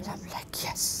 And I'm like,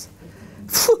 yes.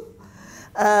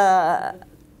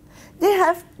 They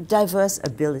have diverse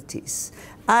abilities.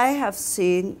 I have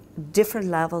seen different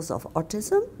levels of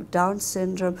autism, Down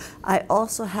syndrome. I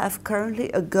also have currently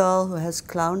a girl who has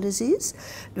clown disease,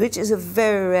 which is a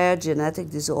very rare genetic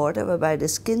disorder whereby the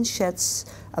skin sheds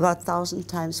about 1,000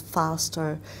 times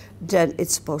faster than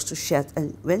it's supposed to shed.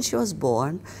 And when she was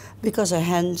born, because her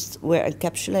hands were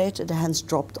encapsulated, the hands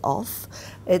dropped off,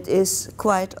 it is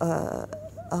quite a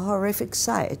horrific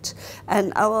sight.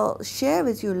 And I will share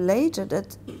with you later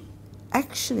that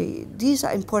actually, these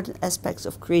are important aspects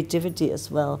of creativity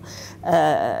as well.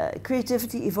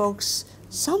 Creativity evokes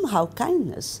somehow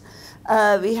kindness.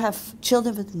 We have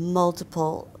children with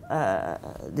multiple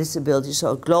disabilities,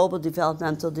 so global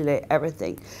developmental delay,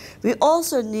 everything. We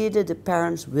also needed the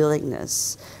parents'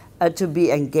 willingness to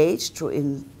be engaged through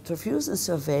interviews and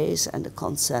surveys and the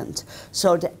consent.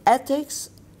 So the ethics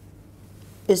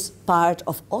is part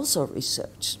of also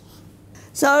research.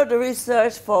 So the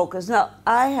research focus. Now,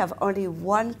 I have only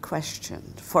one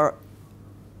question for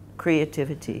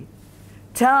creativity.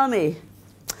 Tell me,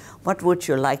 what would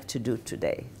you like to do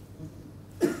today?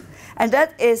 And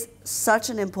that is such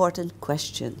an important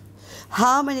question.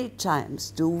 How many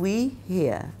times do we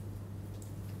hear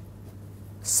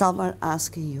someone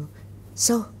asking you,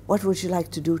 so what would you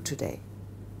like to do today?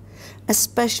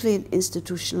 Especially in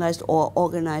institutionalized or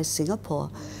organized Singapore,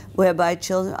 whereby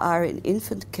children are in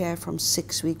infant care from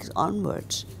 6 weeks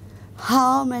onwards.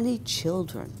 How many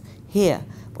children here,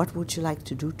 what would you like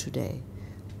to do today?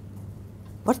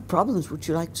 What problems would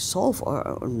you like to solve?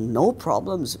 Or no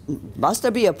problems? Must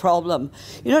there be a problem?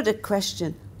 You know, the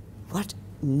question, what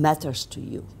matters to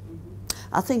you?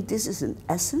 I think this is an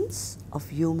essence of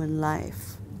human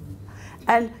life.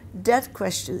 And that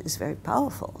question is very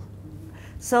powerful.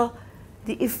 So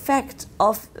the effect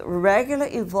of regular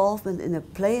involvement in a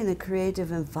play in a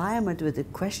creative environment with the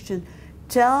question,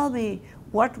 tell me,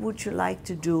 what would you like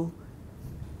to do,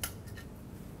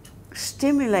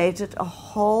 stimulated a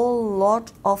whole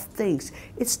lot of things.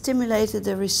 It stimulated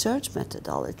the research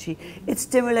methodology. It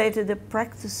stimulated the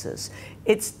practices.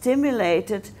 It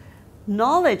stimulated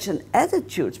knowledge and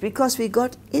attitudes because we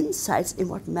got insights in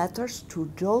what matters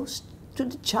to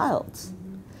the child.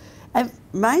 And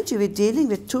mind you, we're dealing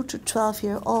with 2 to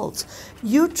 12-year-olds.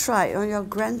 You try on your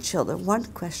grandchildren one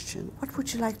question, what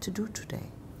would you like to do today?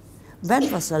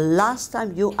 When was the last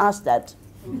time you asked that?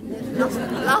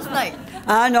 Last night.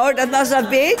 No, that must have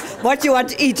been what you want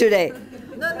to eat today.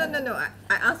 No.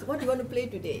 I asked, what do you want to play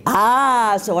today?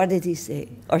 So what did he say,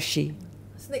 or she?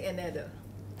 Snake and ladder.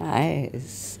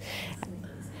 Nice.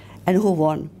 And who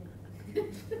won?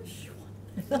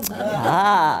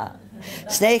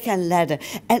 Snake and ladder.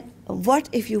 And what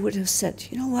if you would have said,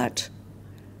 you know what?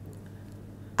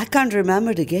 I can't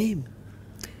remember the game.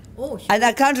 Oh, and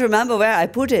I can't remember where I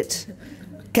put it.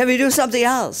 Can we do something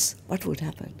else? What would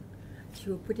happen? she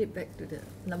will put it back to the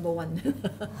number one.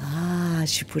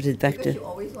 She put it back because to... she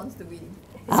always wants to win.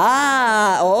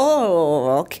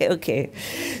 Okay.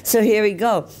 So here we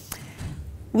go.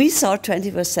 We saw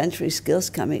 21st century skills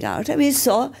coming out, and we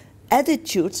saw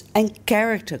attitudes and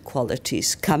character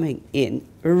qualities coming in.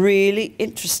 Really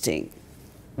interesting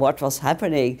what was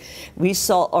happening. We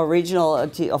saw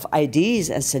originality of ideas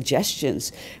and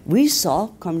suggestions. We saw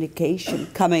communication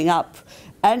coming up,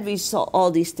 and we saw all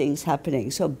these things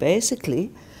happening. So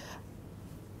basically,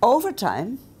 over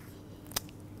time,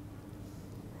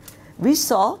 we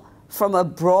saw from a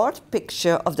broad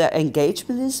picture of their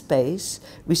engagement in space,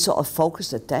 we saw a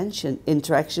focused attention,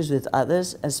 interactions with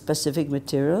others and specific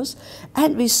materials,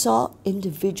 and we saw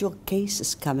individual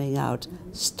cases coming out,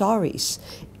 stories,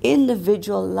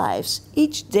 individual lives.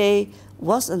 Each day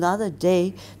was another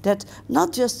day that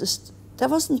not just, there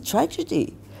wasn't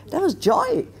tragedy, there was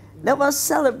joy, there was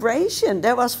celebration,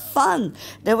 there was fun,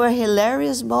 there were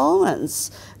hilarious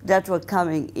moments that were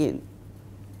coming in.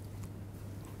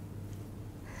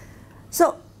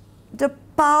 So the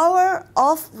power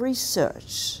of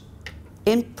research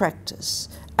in practice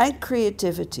and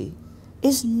creativity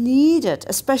is needed,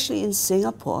 especially in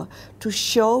Singapore, to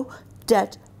show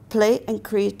that play and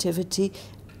creativity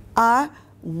are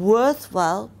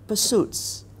worthwhile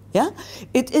pursuits. Yeah?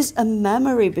 It is a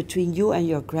memory between you and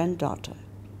your granddaughter.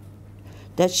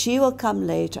 That she will come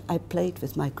later, I played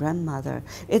with my grandmother.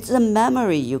 It's a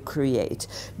memory you create.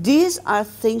 These are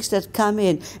things that come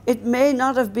in. It may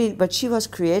not have been, but she was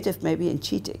creative maybe in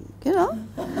cheating, you know?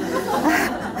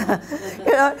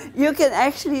 You know, you can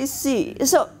actually see.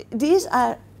 So these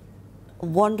are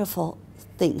wonderful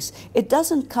things. It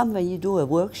doesn't come when you do a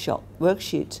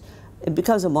worksheet. It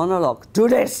becomes a monologue. Do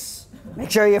this.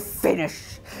 Make sure you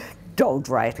finish. Don't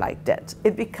write like that.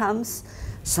 It becomes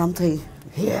something,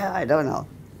 yeah, I don't know.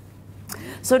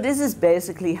 So this is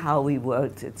basically how we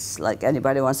worked. It's like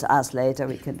anybody wants to ask later,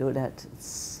 we can do that.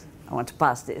 I want to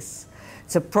pass this.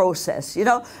 It's a process, you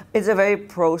know. It's a very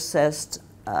processed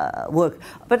work.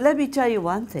 But let me tell you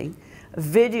one thing.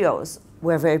 Videos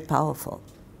were very powerful.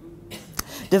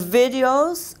 The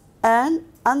videos and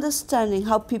understanding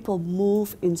how people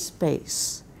move in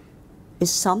space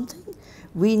is something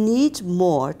we need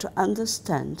more to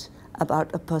understand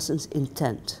about a person's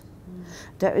intent.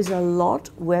 There is a lot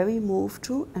where we move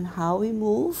to and how we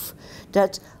move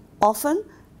that often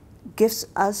gives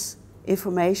us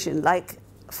information. Like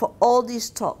for all these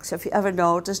talks, have you ever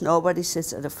noticed nobody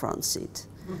sits at the front seat?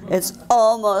 It's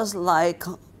almost like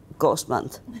Ghost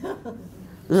Month.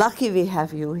 Lucky we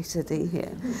have you sitting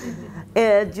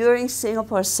here. During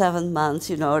Singapore 7 months,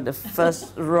 you know, the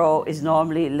first row is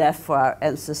normally left for our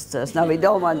ancestors. Now we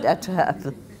don't want that to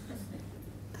happen.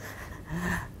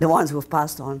 The ones who've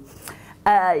passed on.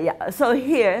 Yeah, so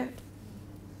here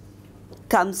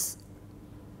comes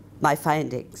my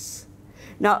findings.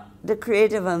 Now, the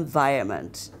creative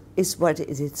environment is what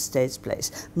it takes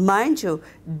place. Mind you,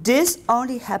 this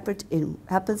only happens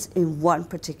in one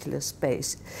particular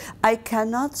space. I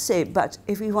cannot say, but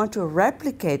if we want to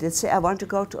replicate it, say I want to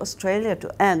go to Australia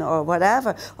to N or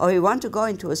whatever, or we want to go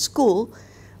into a school,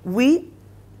 we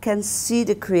can see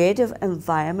the creative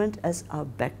environment as our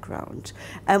background.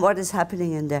 And what is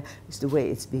happening in there is the way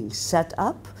it's being set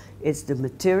up, it's the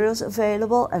materials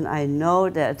available, and I know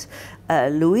that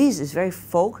Louise is very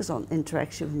focused on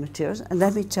interaction with materials, and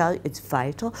let me tell you, it's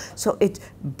vital. So it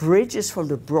bridges from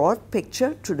the broad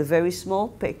picture to the very small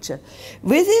picture.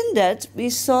 Within that,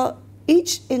 we saw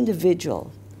each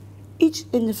individual's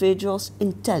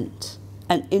intent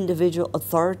and individual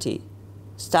authority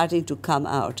starting to come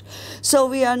out. So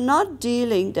we are not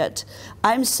dealing that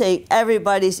I'm saying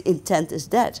everybody's intent is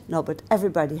that. No, but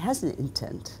everybody has an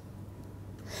intent.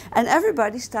 And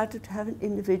everybody started to have an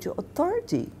individual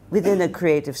authority within a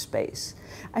creative space.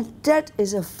 And that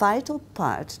is a vital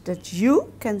part that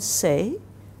you can say,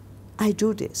 I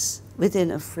do this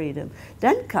within a freedom.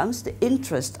 Then comes the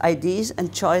interest, ideas,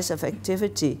 and choice of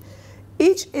activity.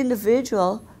 Each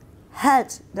individual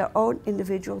had their own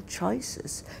individual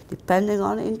choices, depending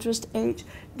on interest age.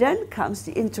 Then comes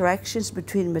the interactions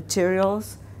between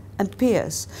materials and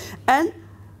peers. And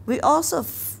we also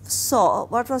saw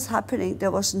what was happening.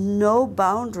 There was no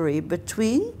boundary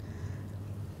between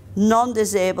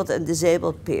non-disabled and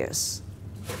disabled peers.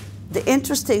 The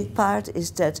interesting part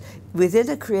is that within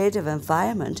a creative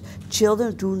environment,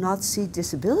 children do not see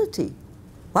disability.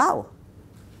 Wow.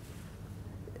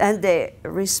 And they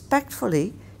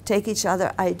respectfully take each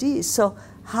other ideas. So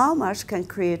how much can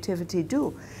creativity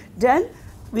do? Then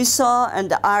we saw, and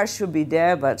the R should be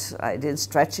there, but I didn't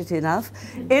stretch it enough,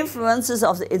 influences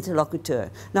of the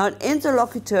interlocutor. Now, an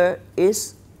interlocutor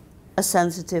is a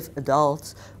sensitive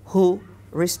adult who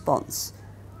responds.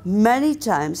 Many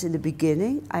times in the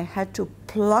beginning, I had to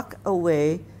pluck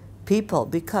away people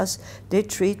because they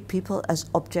treat people as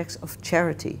objects of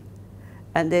charity.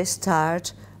 And they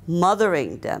start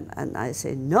mothering them. And I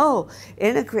say, no,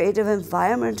 in a creative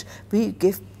environment, we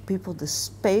give people the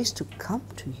space to come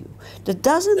to you. That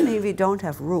doesn't mean we don't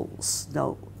have rules.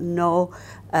 No,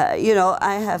 you know,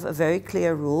 I have a very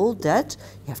clear rule that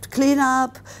you have to clean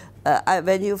up.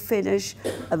 When you finish,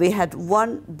 we had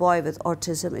one boy with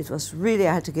autism. It was really,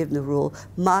 I had to give him the rule,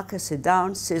 marker, sit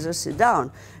down, scissors, sit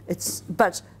down.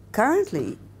 But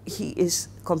currently, he is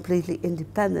completely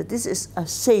independent. This is a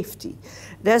safety.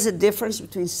 There's a difference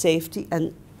between safety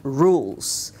and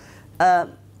rules.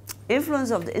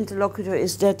 Influence of the interlocutor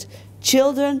is that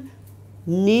children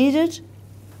needed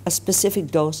a specific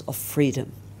dose of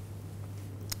freedom.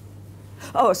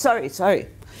 Oh, sorry.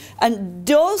 And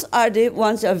those are the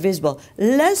ones that are visible.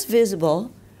 Less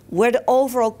visible were the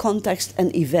overall context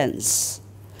and events.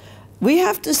 We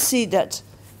have to see that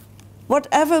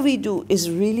whatever we do is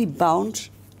really bound,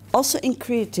 also in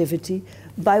creativity,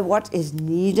 by what is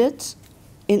needed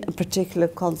in a particular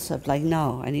concept. Like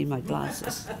now, I need my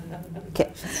glasses.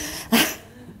 Okay.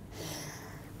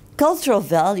 cultural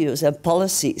values and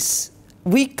policies,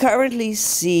 we currently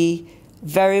see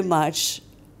very much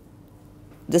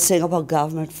the Singapore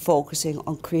government focusing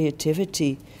on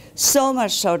creativity, so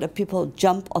much so that people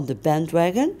jump on the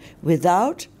bandwagon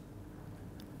without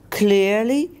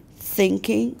clearly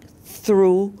thinking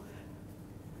through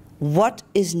what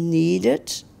is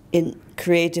needed in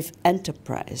creative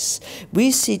enterprise.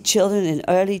 We see children in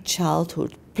early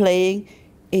childhood playing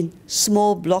in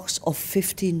small blocks of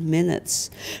 15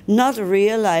 minutes, not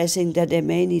realizing that they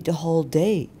may need a whole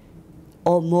day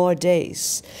or more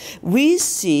days. We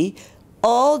see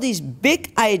all these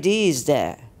big ideas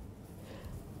there,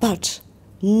 but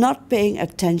not paying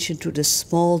attention to the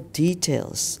small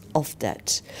details of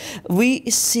that. We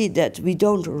see that we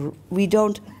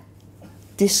don't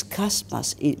discuss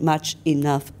much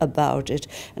enough about it.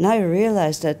 And I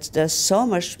realize that there's so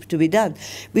much to be done.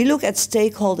 We look at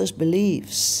stakeholders'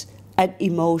 beliefs and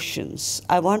emotions.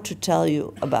 I want to tell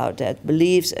you about that,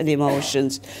 beliefs and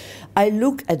emotions. I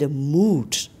look at the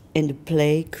mood in the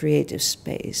play creative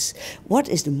space. What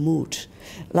is the mood?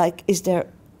 Like, is there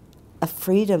a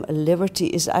freedom, a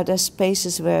liberty? Are there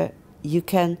spaces where you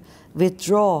can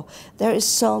withdraw? There is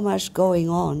so much going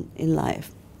on in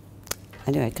life.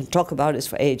 Anyway, I can talk about this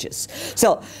for ages.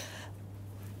 So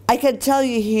I can tell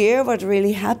you here what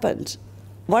really happened.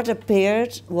 What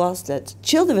appeared was that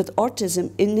children with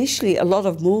autism, initially a lot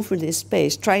of movement in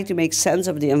space, trying to make sense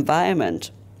of the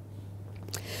environment.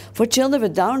 For children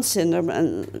with Down syndrome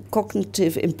and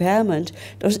cognitive impairment,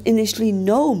 there was initially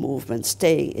no movement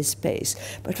staying in space.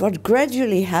 But what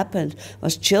gradually happened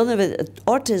was children with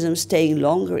autism staying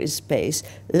longer in space,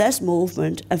 less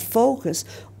movement, and focus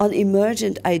on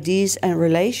emergent ideas and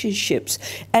relationships.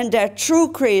 And their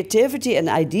true creativity and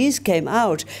ideas came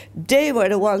out. They were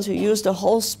the ones who used the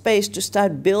whole space to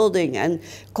start building and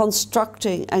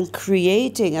constructing and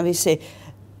creating. And we say,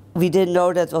 we didn't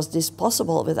know that was this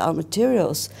possible with our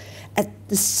materials. And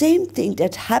the same thing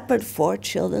that happened for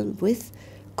children with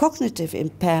cognitive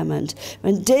impairment.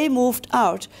 When they moved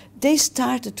out, they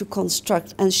started to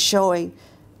construct and showing,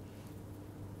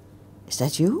 is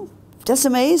that you? That's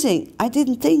amazing. I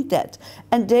didn't think that.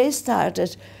 And they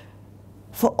started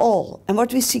for all. And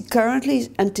what we see currently is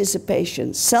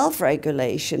anticipation,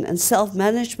 self-regulation, and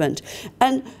self-management.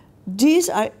 And these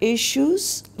are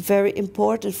issues very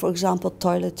important. For example,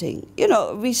 toileting. You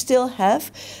know, we still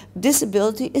have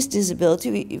disability is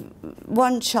disability.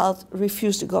 One child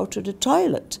refused to go to the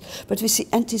toilet, but we see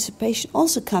anticipation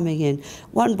also coming in.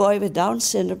 One boy with Down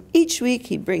syndrome, each week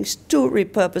he brings 2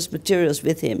 repurposed materials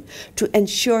with him to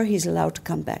ensure he's allowed to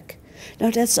come back. Now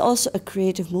that's also a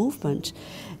creative movement.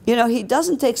 You know, he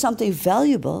doesn't take something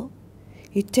valuable,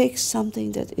 he takes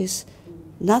something that is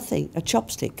nothing, a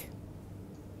chopstick.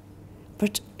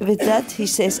 But with that, he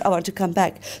says, I want to come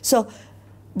back. So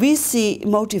we see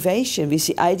motivation, we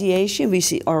see ideation, we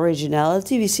see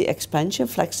originality, we see expansion,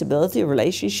 flexibility,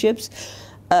 relationships,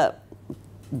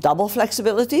 double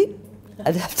flexibility,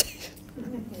 adaptation.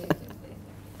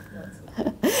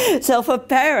 So for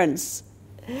parents,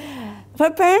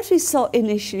 we saw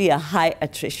initially a high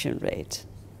attrition rate.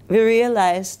 We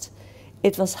realized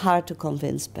it was hard to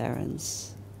convince parents.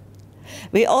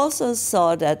 We also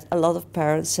saw that a lot of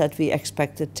parents said we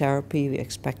expected therapy, we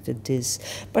expected this,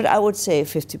 but I would say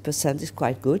 50% is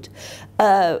quite good.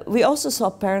 We also saw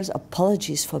parents'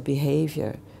 apologies for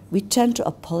behavior. We tend to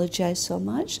apologize so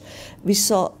much. We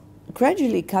saw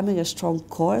gradually coming a strong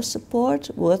core support,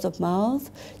 word of mouth,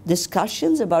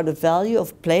 discussions about the value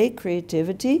of play,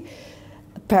 creativity,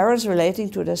 parents relating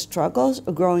to their struggles,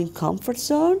 a growing comfort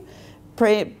zone,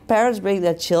 parents bring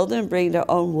their children, bring their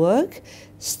own work,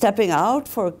 stepping out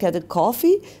for getting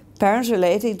coffee, parents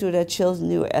relating to their children's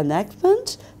new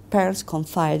enactment, parents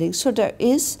confiding. So there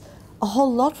is a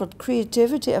whole lot what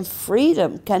creativity and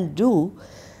freedom can do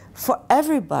for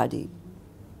everybody.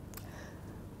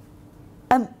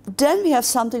 And then we have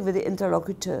something with the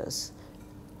interlocutors.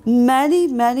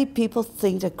 Many people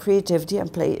think that creativity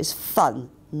and play is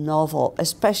fun, novel,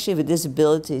 especially with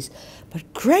disabilities.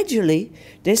 But gradually,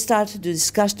 they started to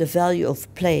discuss the value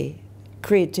of play,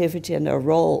 creativity and their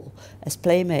role as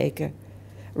playmaker,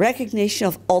 recognition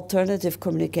of alternative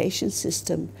communication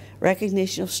system,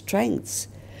 recognition of strengths,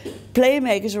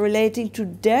 playmakers relating to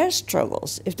their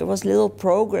struggles, if there was little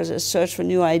progress, a search for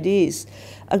new ideas,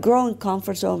 a growing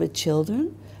comfort zone with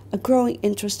children, a growing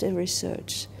interest in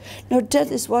research. Now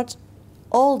that is what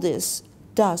all this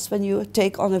does when you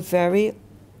take on a very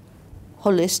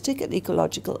holistic and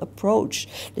ecological approach,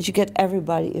 that you get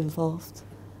everybody involved.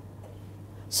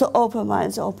 So open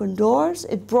minds, open doors.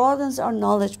 It broadens our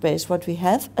knowledge base, what we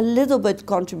have, a little bit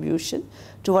contribution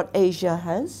to what Asia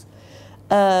has.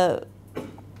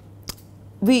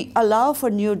 we allow for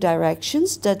new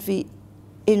directions, that we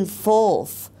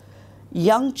involve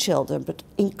young children, but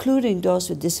including those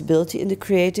with disability, in the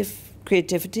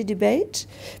creativity debate,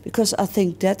 because I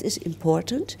think that is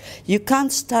important. You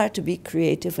can't start to be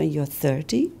creative when you're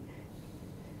 30.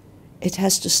 It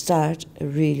has to start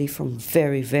really from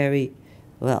very, very,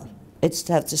 well, it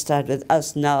has to start with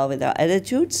us now, with our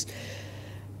attitudes,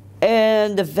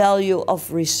 and the value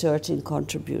of researching,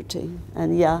 contributing.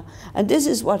 And yeah, and this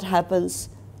is what happens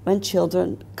when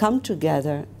children come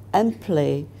together and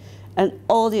play, and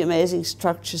all the amazing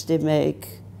structures they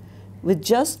make with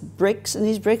just bricks, and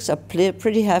these bricks are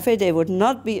pretty heavy. They would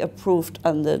not be approved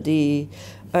under the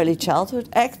Early Childhood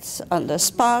Act, under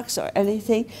Sparks or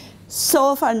anything.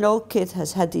 So far no kid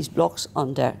has had these blocks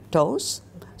on their toes,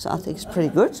 so I think it's pretty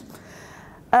good.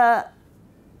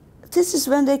 This is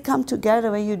when they come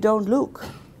together, when you don't look,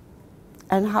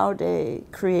 and how they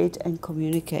create and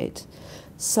communicate.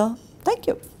 So, thank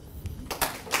you.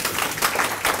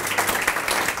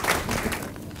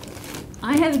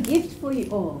 I have a gift for you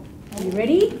all. Are you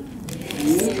ready?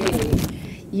 Yes.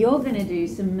 You're going to do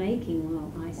some making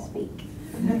while I speak.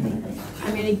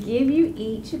 I'm going to give you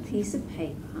each a piece of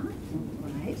paper,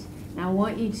 right? Now I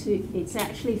want you to, it's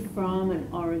actually from an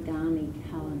origami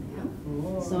calendar.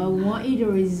 So I want you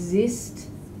to resist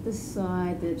the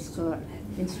side that's got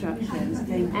instructions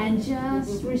and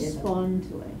just respond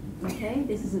to it, okay?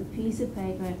 This is a piece of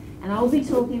paper, and I'll be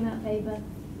talking about paper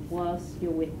whilst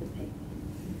you're with the paper.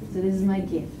 So this is my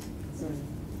gift. So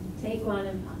take one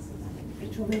and pass it back.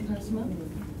 Which one will pass them up?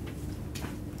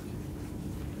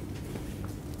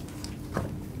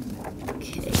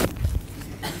 Okay.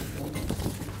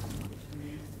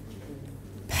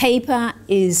 Paper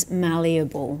is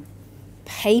malleable.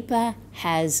 Paper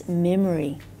has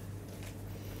memory.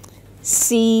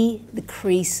 See the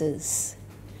creases.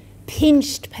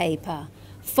 Pinched paper,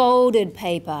 folded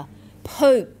paper,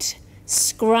 poked,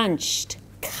 scrunched,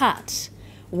 cut,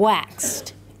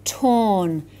 waxed,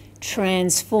 torn,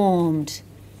 transformed.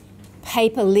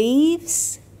 Paper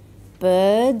leaves,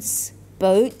 birds,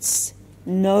 boats,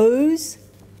 nose,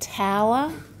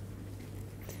 tower.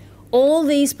 All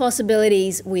these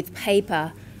possibilities with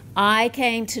paper I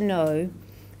came to know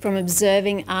from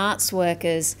observing arts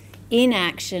workers in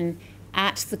action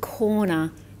at the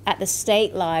corner at the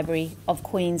State Library of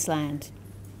Queensland.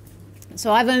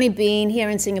 So I've only been here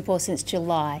in Singapore since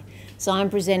July, so I'm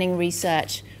presenting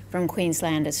research from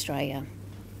Queensland, Australia.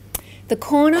 The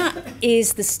corner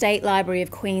is the State Library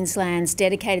of Queensland's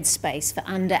dedicated space for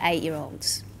under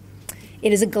 8-year-olds.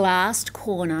 It is a glassed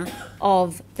corner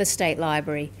of the State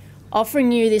Library,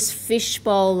 offering you this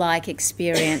fishbowl-like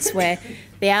experience where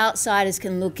the outsiders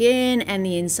can look in and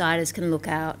the insiders can look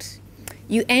out.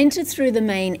 You enter through the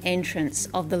main entrance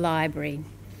of the library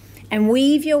and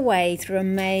weave your way through a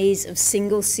maze of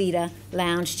single-seater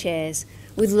lounge chairs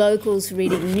with locals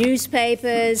reading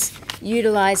newspapers,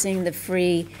 utilising the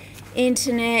free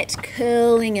internet,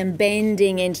 curling and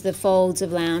bending into the folds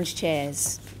of lounge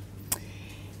chairs.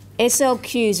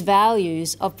 SLQ's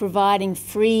values of providing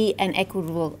free and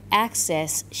equitable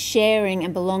access, sharing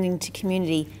and belonging to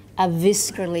community are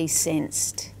viscerally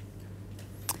sensed.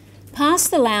 Past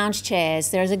the lounge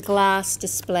chairs, there is a glass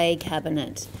display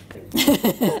cabinet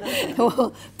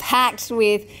packed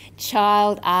with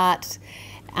child art,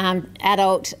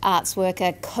 adult arts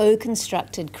worker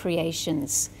co-constructed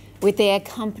creations with their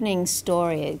accompanying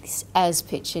stories as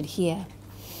pictured here.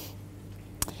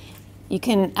 You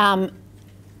can,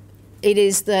 it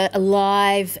is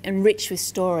alive and rich with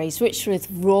stories, rich with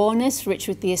rawness, rich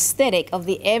with the aesthetic of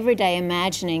the everyday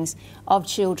imaginings of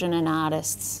children and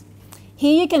artists.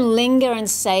 Here you can linger and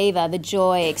savour the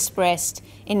joy expressed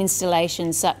in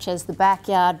installations such as the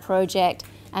Backyard Project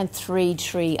and Three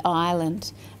Tree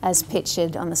Island, as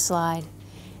pictured on the slide.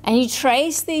 And you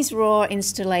trace these raw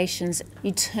installations,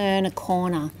 you turn a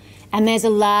corner, and there's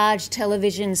a large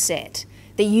television set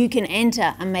that you can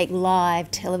enter and make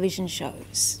live television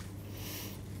shows.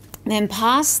 Then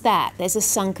past that, there's a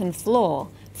sunken floor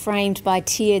framed by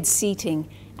tiered seating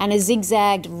and a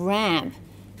zigzagged ramp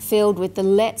filled with the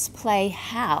Let's Play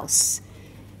House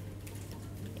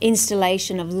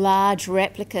installation of large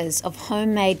replicas of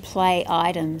homemade play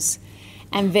items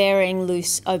and varying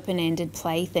loose open-ended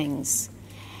playthings.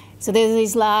 So there's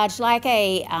these large, like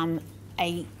a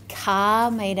car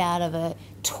made out of a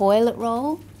toilet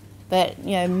roll, but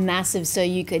massive, so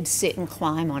you could sit and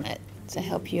climb on it to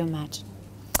help you imagine.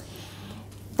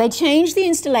 They change the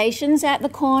installations at the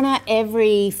corner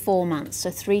every 4 months, so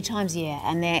 3 times a year,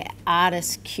 and they're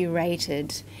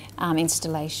artist-curated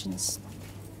installations.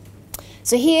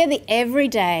 So here, the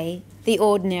everyday, the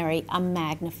ordinary are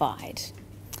magnified.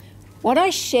 What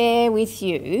I share with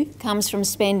you comes from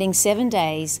spending 7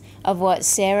 days of what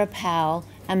Sarah Powell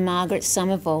and Margaret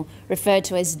Somerville referred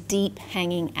to as deep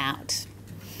hanging out.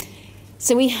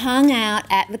 So we hung out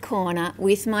at the corner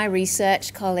with my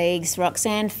research colleagues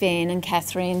Roxanne Finn and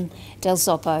Catherine Del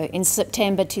Zoppo in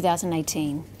September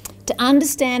 2018 to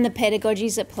understand the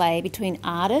pedagogies at play between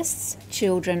artists,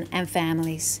 children and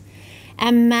families,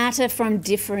 and matter from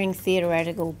differing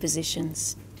theoretical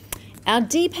positions. Our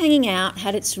deep hanging out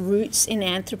had its roots in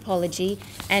anthropology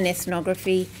and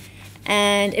ethnography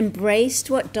and embraced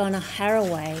what Donna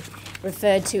Haraway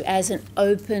referred to as an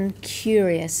open,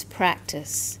 curious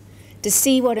practice, to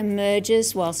see what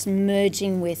emerges whilst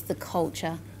merging with the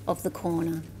culture of the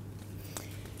corner.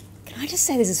 Can I just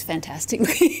say this is fantastic?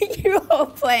 You're all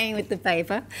playing with the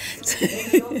paper.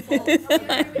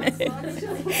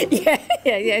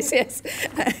 Yes.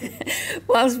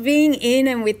 Whilst being in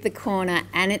and with the corner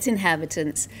and its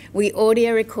inhabitants, we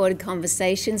audio recorded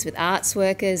conversations with arts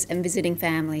workers and visiting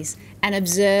families and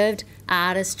observed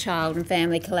artist, child and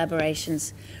family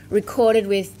collaborations, recorded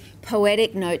with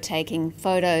poetic note-taking,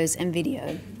 photos and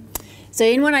video. So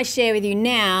in what I share with you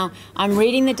now, I'm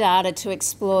reading the data to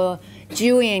explore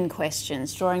Deweyan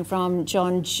questions, drawing from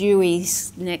John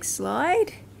Dewey's next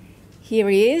slide. Here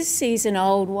he is. He's an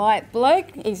old white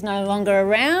bloke. He's no longer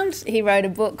around. He wrote a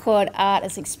book called Art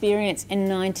as Experience in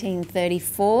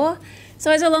 1934.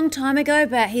 So it's a long time ago,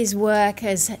 but his work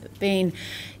has been,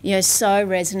 so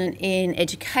resonant in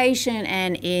education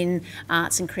and in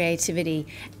arts and creativity.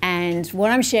 And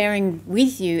what I'm sharing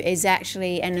with you is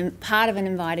actually part of an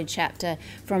invited chapter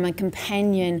from a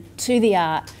companion to the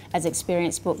Art as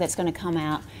Experience book that's going to come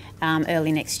out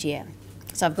early next year.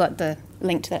 So I've got the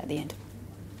link to that at the end.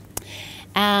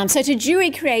 So to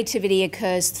Dewey, creativity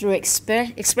occurs through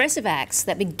expressive acts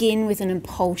that begin with an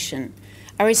impulsion,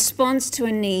 a response to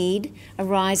a need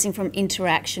arising from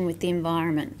interaction with the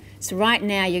environment. So right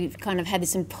now you've kind of had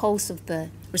this impulse of the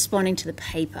responding to the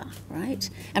paper, right?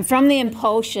 And from the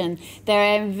impulsion, there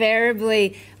are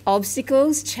invariably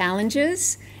obstacles,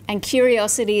 challenges, and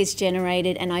curiosity is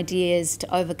generated and ideas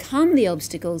to overcome the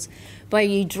obstacles where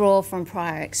you draw from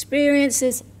prior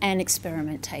experiences and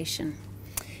experimentation.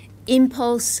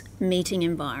 Impulse meeting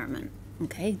environment,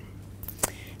 okay?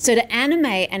 So to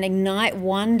animate and ignite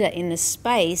wonder in the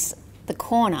space, the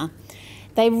corner,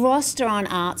 they roster on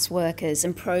arts workers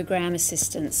and program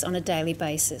assistants on a daily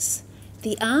basis.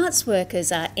 The arts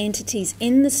workers are entities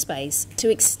in the space to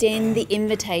extend the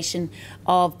invitation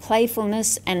of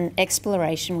playfulness and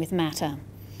exploration with matter.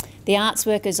 The arts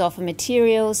workers offer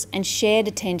materials and shared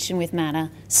attention with matter,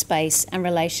 space and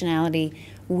relationality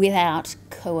without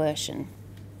coercion.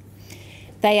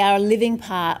 They are a living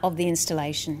part of the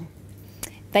installation.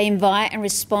 They invite and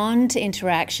respond to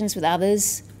interactions with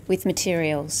others with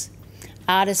materials.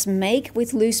 Artists make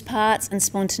with loose parts and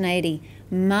spontaneity,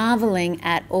 marvelling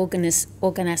at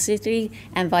organicity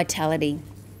and vitality.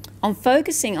 On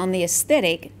focusing on the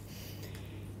aesthetic,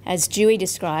 as Dewey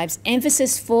describes,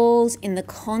 emphasis falls in the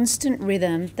constant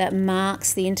rhythm that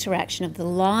marks the interaction of the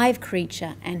live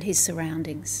creature and his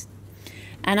surroundings.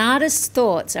 An artist's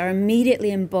thoughts are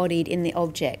immediately embodied in the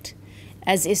object,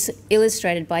 as is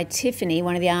illustrated by Tiffany,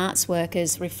 one of the arts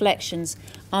workers' reflections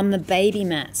on the baby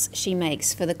mats she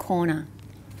makes for the corner.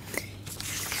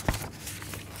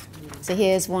 So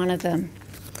here's one of them.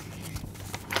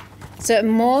 So it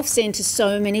morphs into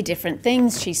so many different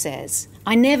things, she says.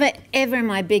 I never, ever in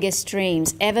my biggest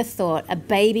dreams ever thought a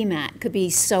baby mat could be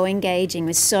so engaging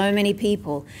with so many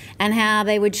people and how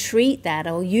they would treat that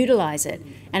or utilise it.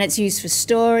 And it's used for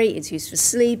story, it's used for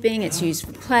sleeping, it's used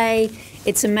for play.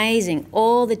 It's amazing,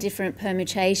 all the different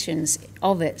permutations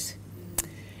of it.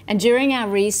 And during our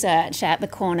research at the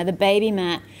corner, the baby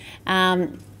mat,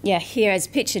 here as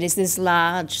pictured is this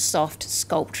large, soft,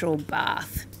 sculptural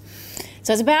bath.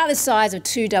 So it's about the size of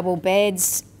 2 double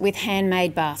beds with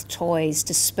handmade bath toys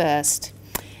dispersed.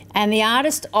 And the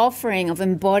artist offering of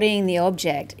embodying the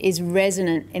object is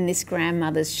resonant in this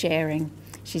grandmother's sharing.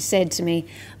 She said to me,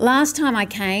 "Last time I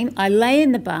came, I lay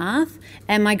in the bath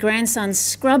and my grandson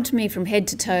scrubbed me from head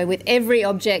to toe with every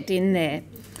object in there."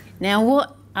 Now,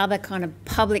 what other kind of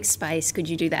public space could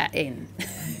you do that in?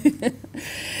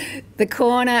 The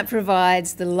corner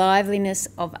provides the liveliness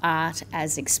of art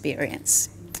as experience.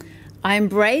 I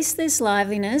embrace this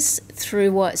liveliness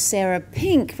through what Sarah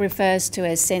Pink refers to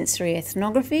as sensory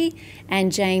ethnography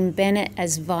and Jane Bennett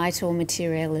as vital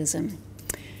materialism.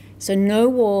 So no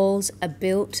walls are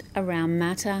built around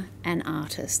matter and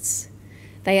artists.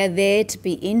 They are there to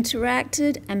be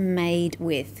interacted and made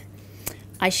with.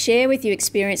 I share with you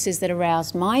experiences that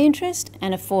aroused my interest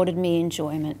and afforded me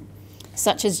enjoyment,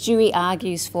 such as Dewey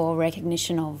argues for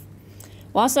recognition of.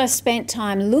 whilst I spent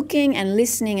time looking and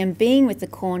listening and being with the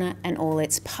corner and all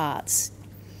its parts.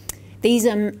 These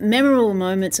are memorable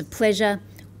moments of pleasure,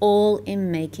 all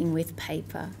in making with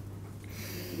paper.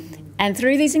 And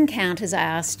through these encounters, I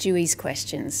asked Dewey's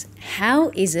questions. How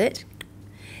is it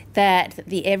that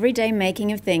the everyday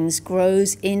making of things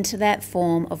grows into that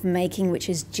form of making which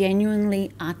is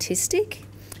genuinely artistic?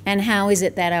 And how is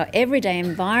it that our everyday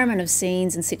environment of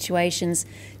scenes and situations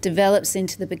develops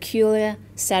into the peculiar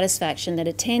satisfaction that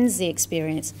attends the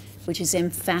experience, which is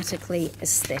emphatically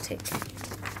aesthetic?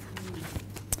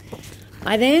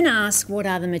 I then ask what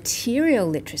are the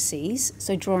material literacies,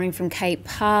 so drawing from Kate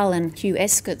Parle and Hugh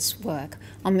Escott's work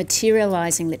on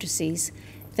materialising literacies,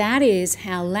 that is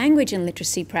how language and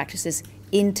literacy practices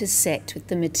intersect with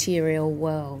the material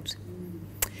world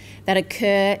that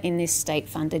occur in this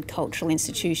state-funded cultural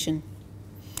institution,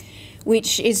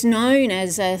 which is known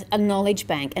as a knowledge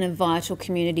bank and a vital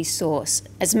community source,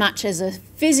 as much as a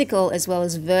physical as well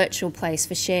as virtual place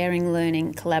for sharing,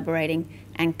 learning, collaborating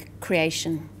and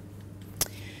creation.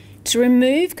 To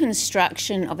remove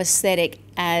construction of aesthetic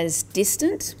as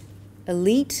distant,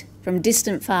 elite, from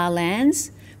distant far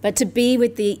lands, but to be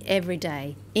with the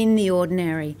everyday, in the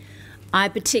ordinary, I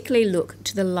particularly look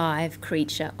to the live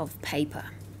creature of paper,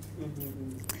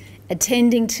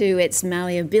 attending to its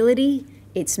malleability,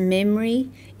 its memory,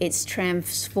 its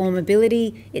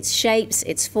transformability, its shapes,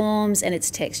 its forms and its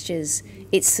textures,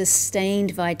 its sustained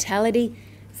vitality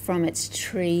from its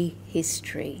tree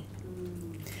history.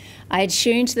 I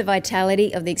attuned to the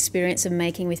vitality of the experience of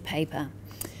making with paper.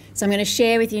 So I'm going to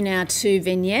share with you now 2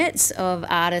 vignettes of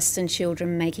artists and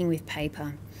children making with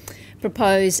paper,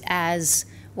 proposed as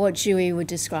what Dewey would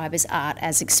describe as art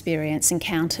as experience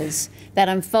encounters that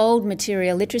unfold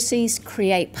material literacies,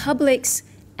 create publics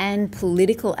and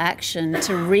political action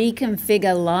to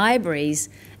reconfigure libraries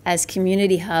as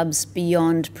community hubs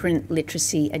beyond print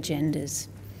literacy agendas.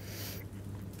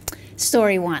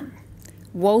 Story 1,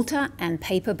 Walter and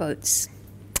paper boats.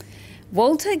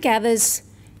 Walter gathers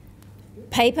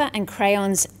paper and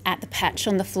crayons at the patch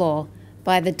on the floor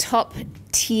by the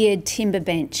top-tiered timber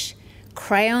bench.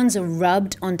 Crayons are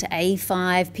rubbed onto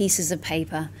A5 pieces of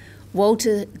paper.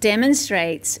 Walter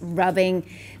demonstrates rubbing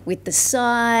with the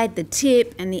side, the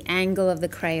tip and the angle of the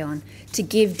crayon to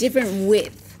give different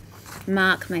width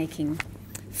mark making.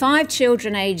 5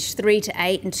 children aged 3 to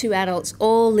 8 and 2 adults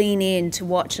all lean in to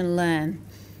watch and learn,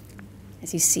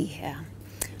 as you see here.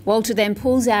 Walter then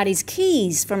pulls out his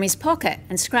keys from his pocket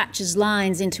and scratches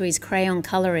lines into his crayon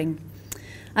colouring.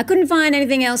 I couldn't find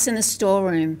anything else in the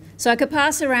storeroom, so I could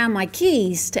pass around my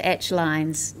keys to etch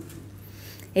lines.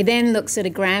 He then looks at a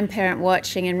grandparent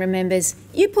watching and remembers,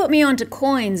 you put me onto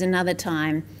coins another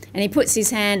time, and he puts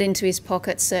his hand into his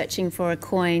pocket searching for a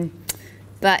coin.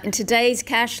 But in today's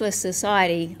cashless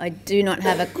society, I do not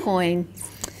have a coin.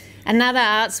 Another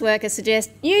arts worker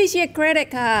suggests, use your credit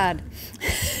card.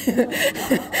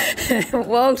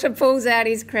 Walter pulls out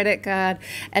his credit card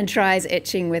and tries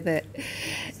etching with it.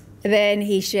 Then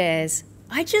he shares,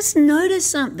 I just noticed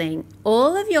something.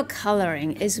 All of your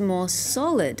colouring is more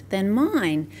solid than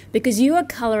mine because you are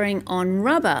colouring on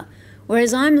rubber,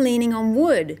 whereas I'm leaning on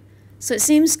wood. So it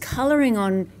seems colouring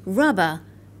on rubber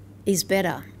is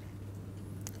better.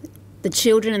 The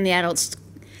children and the adults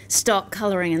stop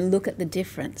colouring and look at the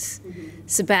difference.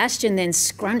 Sebastian then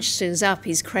scrunches up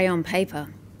his crayon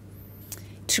paper.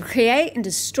 To create and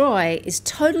destroy is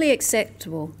totally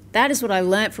acceptable. That is what I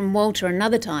learnt from Walter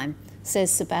another time, says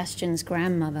Sebastian's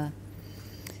grandmother.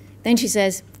 Then she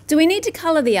says, do we need to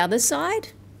colour the other side?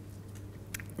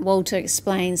 Walter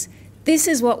explains, this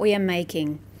is what we are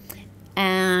making.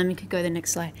 You could go to the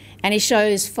next slide. And he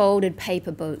shows folded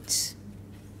paper boats.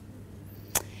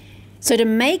 So to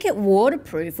make it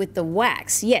waterproof with the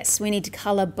wax, yes, we need to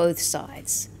colour both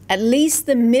sides, at least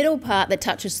the middle part that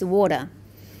touches the water.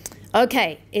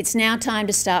 Okay, it's now time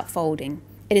to start folding.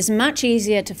 It is much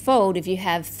easier to fold if you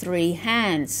have 3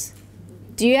 hands.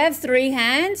 Do you have 3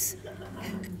 hands?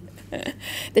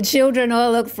 The children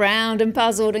all look frowned and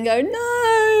puzzled and go,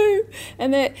 no!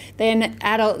 And then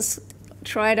adults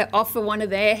try to offer one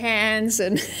of their hands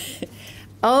and,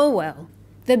 oh well,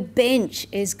 the bench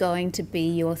is going to be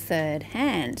your 3rd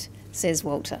hand, says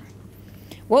Walter.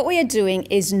 What we are doing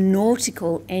is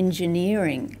nautical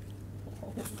engineering.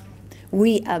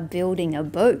 We are building a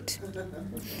boat.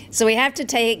 So we have to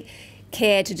take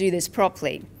care to do this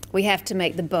properly. We have to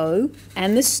make the bow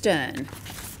and the stern,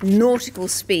 nautical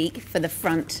speak, for the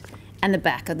front and the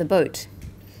back of the boat.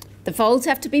 The folds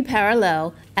have to be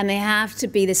parallel and they have to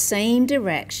be the same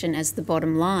direction as the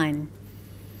bottom line.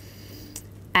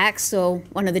 Axel,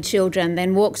 one of the children,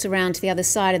 then walks around to the other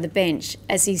side of the bench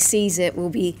as he sees it will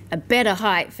be a better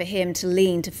height for him to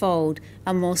lean to fold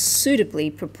a more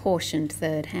suitably proportioned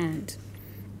third hand.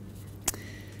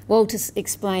 Walter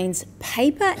explains,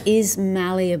 paper is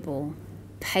malleable.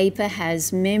 Paper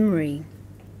has memory.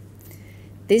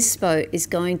 This boat is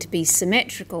going to be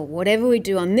symmetrical. Whatever we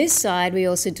do on this side, we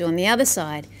also do on the other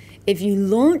side. If you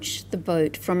launch the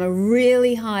boat from a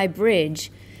really high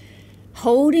bridge,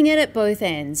 holding it at both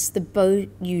ends, the boat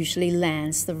usually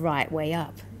lands the right way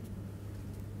up.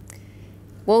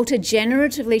 Walter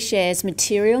generatively shares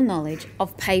material knowledge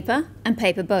of paper and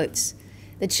paper boats.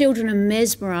 The children are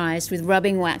mesmerised with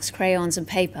rubbing wax crayons and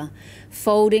paper,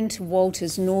 folding to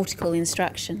Walter's nautical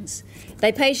instructions.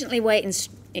 They patiently wait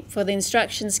for the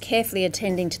instructions, carefully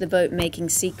attending to the boat-making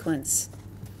sequence.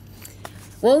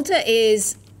 Walter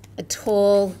is a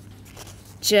tall,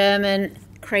 German,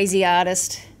 crazy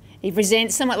artist. He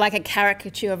presents somewhat like a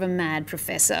caricature of a mad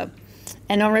professor.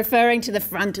 And on referring to the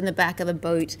front and the back of the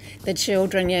boat, the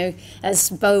children,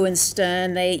 as bow and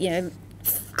stern, they,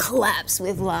 collapse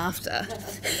with laughter.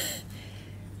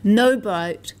 No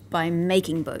boat by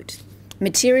making boat.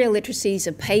 Material literacies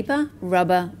of paper,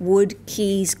 rubber, wood,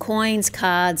 keys, coins,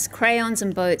 cards, crayons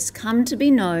and boats come to be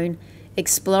known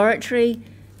exploratory,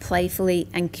 playfully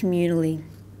and communally.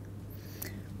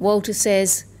 Walter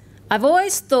says, I've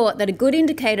always thought that a good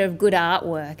indicator of good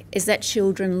artwork is that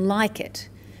children like it,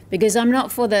 because I'm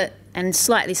not and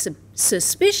slightly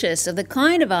suspicious of the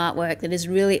kind of artwork that is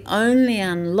really only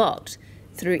unlocked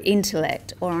through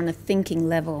intellect or on a thinking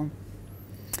level.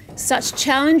 Such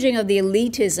challenging of the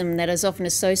elitism that is often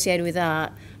associated with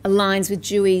art aligns with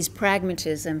Dewey's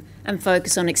pragmatism and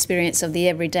focus on experience of the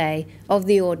everyday, of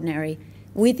the ordinary,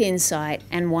 with insight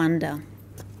and wonder.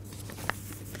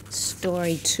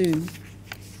 Story 2.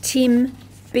 Tim,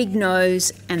 Big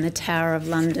Nose and the Tower of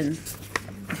London.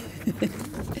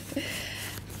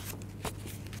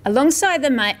 Alongside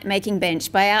the making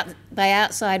bench by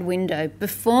outside window,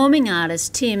 performing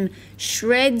artist Tim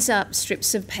shreds up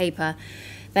strips of paper,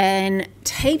 then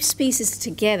tapes pieces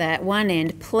together at one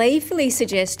end, playfully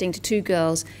suggesting to two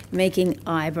girls making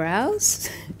eyebrows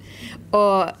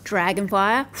or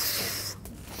dragonfire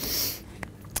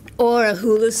or a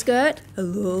hula skirt.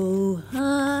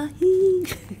 Aloha.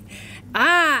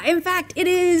 In fact, it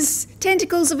is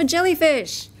tentacles of a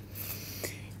jellyfish.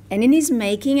 And in his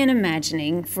making and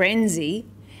imagining frenzy,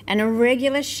 an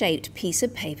irregular shaped piece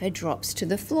of paper drops to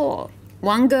the floor.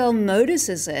 One girl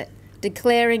notices it,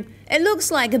 declaring, "It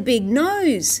looks like a big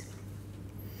nose."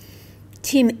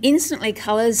 Tim instantly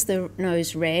colours the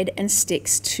nose red and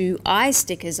sticks 2 eye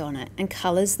stickers on it and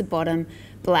colours the bottom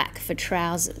black for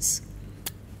trousers.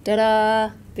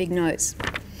 Ta-da! Big nose.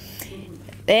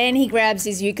 Then he grabs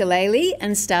his ukulele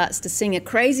and starts to sing a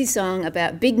crazy song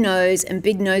about Big Nose and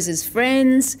Big Nose's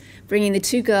friends, bringing the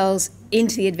two girls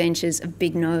into the adventures of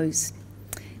Big Nose.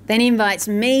 Then he invites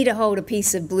me to hold a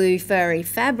piece of blue furry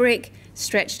fabric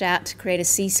stretched out to create a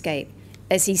seascape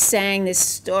as he sang this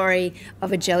story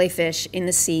of a jellyfish in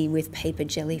the sea with paper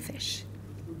jellyfish.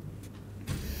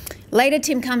 Later,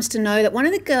 Tim comes to know that one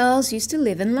of the girls used to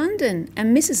live in London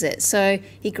and misses it, so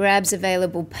he grabs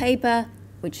available paper,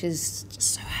 which just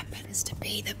so happens to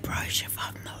be the brochure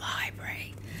from the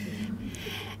library,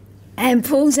 and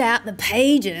pulls out the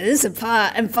pages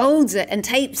apart and folds it and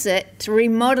tapes it to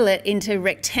remodel it into a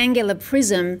rectangular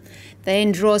prism,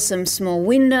 then draws some small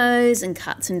windows and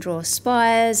cuts and draws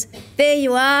spires. There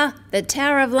you are, the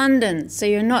Tower of London, so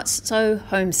you're not so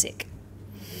homesick.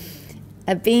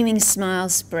 A beaming smile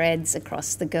spreads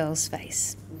across the girl's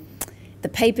face. The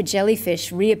paper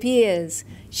jellyfish reappears,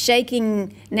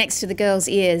 shaking next to the girl's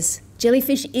ears.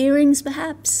 Jellyfish earrings,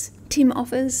 perhaps, Tim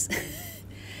offers.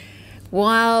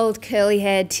 Wild,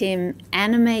 curly-haired Tim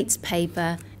animates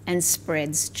paper and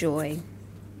spreads joy.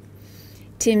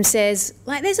 Tim says,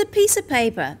 like there's a piece of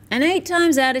paper, and 8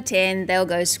 times out of 10, they'll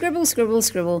go scribble, scribble,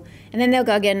 scribble, and then they'll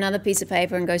go get another piece of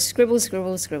paper and go scribble,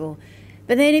 scribble, scribble.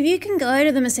 But then if you can go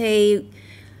to them and say,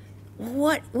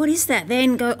 what is that?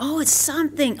 Then go, oh, it's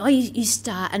something. Oh, you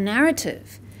start a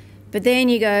narrative. But then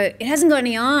you go, it hasn't got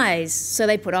any eyes, so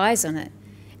they put eyes on it.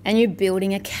 And you're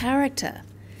building a character.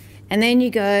 And then you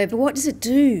go, but what does it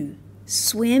do?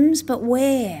 Swims, but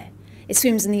where? It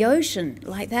swims in the ocean,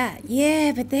 like that.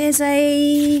 Yeah, but there's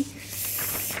a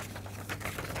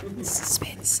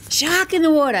suspense. Shark in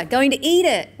the water, going to eat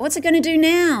it. What's it going to do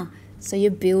now? So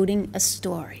you're building a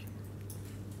story.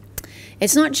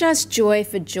 It's not just joy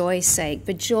for joy's sake,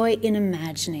 but joy in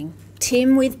imagining.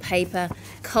 Tim with paper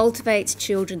cultivates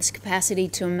children's capacity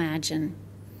to imagine.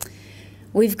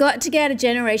 We've got to get a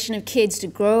generation of kids to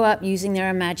grow up using their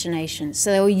imagination,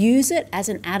 so they'll use it as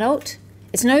an adult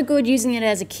It's no good using it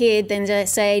as a kid, then to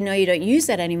say, no, you don't use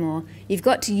that anymore. You've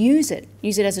got to use it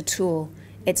as a tool.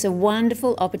 It's a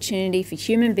wonderful opportunity for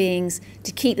human beings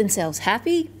to keep themselves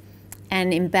happy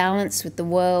and in balance with the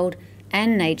world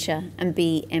and nature and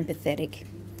be empathetic.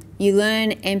 You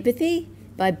learn empathy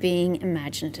by being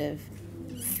imaginative.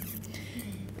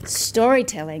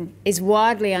 Storytelling is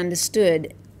widely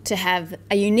understood to have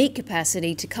a unique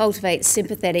capacity to cultivate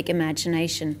sympathetic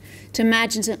imagination, to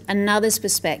imagine another's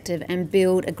perspective and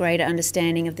build a greater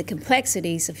understanding of the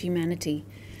complexities of humanity.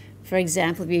 For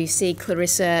example, you see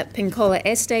Clarissa Pinkola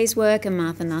Esté's work and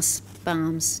Martha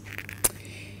Nussbaum's.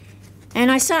 And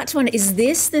I start to wonder, is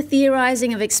this the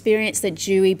theorising of experience that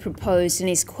Dewey proposed in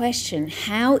his question?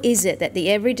 How is it that the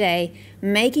everyday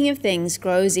making of things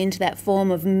grows into that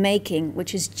form of making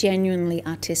which is genuinely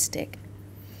artistic?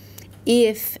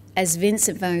 If, as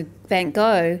Vincent van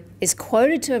Gogh is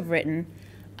quoted to have written,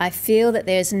 I feel that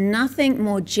there's nothing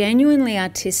more genuinely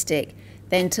artistic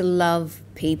than to love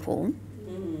people,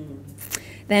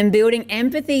 then building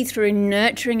empathy through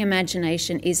nurturing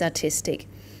imagination is artistic.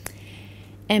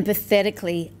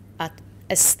 Empathetically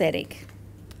aesthetic,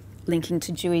 linking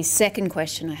to Dewey's second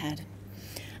question I had.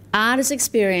 Art as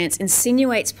experience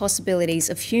insinuates possibilities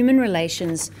of human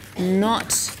relations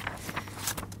not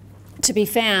to be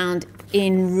found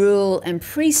in rule and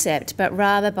precept, but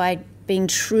rather by being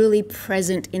truly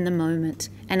present in the moment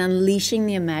and unleashing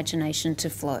the imagination to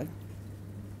flow.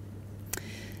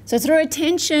 So through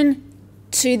attention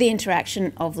to the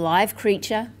interaction of live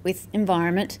creature with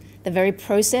environment, the very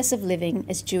process of living,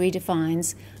 as Dewey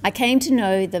defines, I came to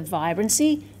know the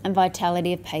vibrancy and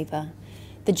vitality of paper,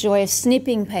 the joy of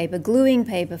snipping paper, gluing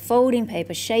paper, folding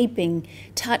paper, shaping,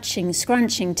 touching,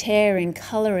 scrunching, tearing,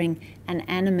 colouring, and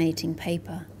animating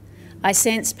paper. I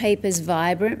sense paper's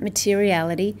vibrant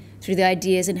materiality through the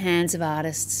ideas and hands of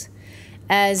artists.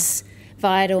 As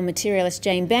vital materialist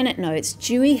Jane Bennett notes,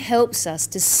 Dewey helps us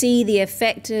to see the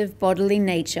effective bodily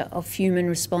nature of human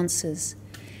responses.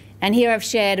 And here I've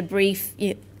shared a brief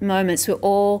moments we're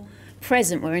all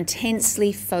present, we're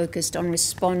intensely focused on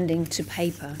responding to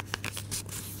paper.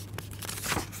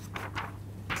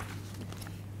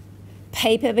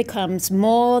 Paper becomes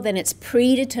more than its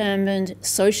predetermined,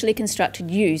 socially constructed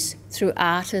use through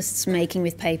artists making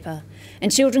with paper.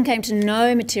 And children came to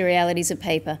know materialities of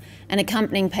paper and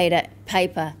accompanying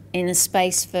paper in a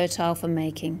space fertile for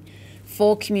making.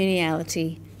 For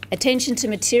communality, attention to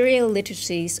material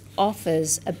literacies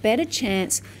offers a better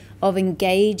chance of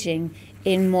engaging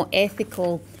in more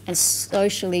ethical and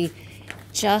socially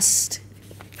just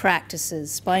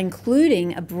practices by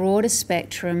including a broader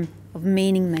spectrum of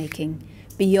meaning making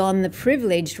beyond the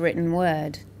privileged written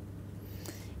word.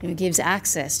 It gives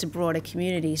access to broader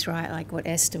communities, right, like what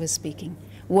Esther was speaking,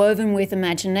 woven with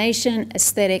imagination,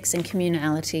 aesthetics, and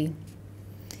communality.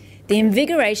 The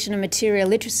invigoration of material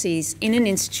literacies in an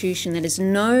institution that is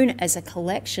known as a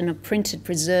collection of printed,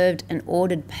 preserved, and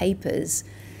ordered papers,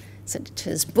 such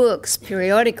as books,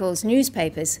 periodicals,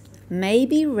 newspapers, may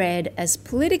be read as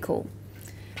political.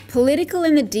 Political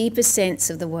in the deeper sense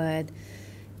of the word.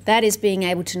 That is being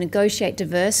able to negotiate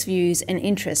diverse views and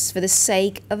interests for the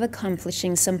sake of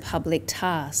accomplishing some public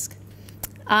task.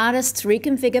 Artists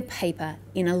reconfigure paper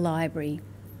in a library.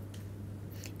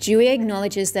 Dewey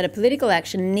acknowledges that a political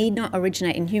action need not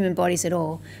originate in human bodies at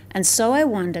all, and so I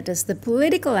wonder, does the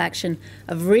political action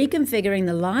of reconfiguring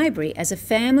the library as a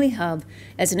family hub,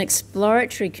 as an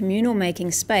exploratory communal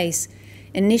making space,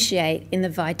 initiate in the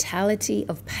vitality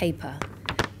of paper?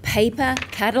 Paper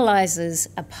catalyzes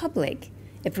a public.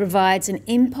 It provides an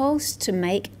impulse to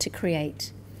make, to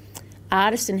create.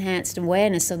 Artist-enhanced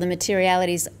awareness of the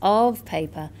materialities of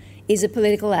paper is a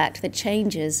political act that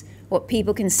changes what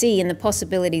people can see in the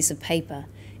possibilities of paper,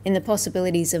 in the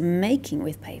possibilities of making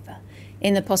with paper,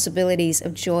 in the possibilities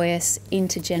of joyous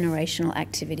intergenerational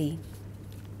activity.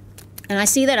 And I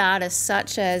see that artists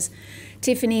such as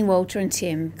Tiffany, Walter, and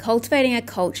Tim cultivating a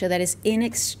culture that is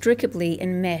inextricably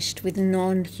enmeshed with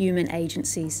non-human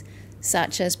agencies,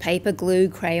 such as paper, glue,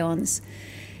 crayons,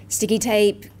 sticky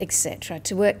tape, etc.,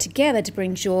 to work together to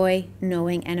bring joy,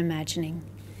 knowing, and imagining.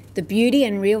 The beauty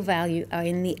and real value are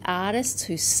in the artists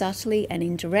who subtly and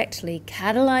indirectly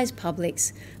catalyse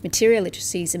publics, material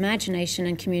literacies, imagination,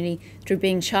 and community through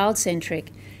being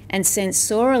child-centric and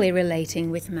sensorially relating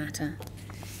with matter.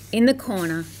 In the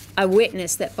corner, I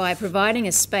witnessed that by providing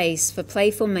a space for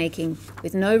playful making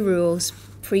with no rules,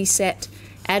 precept,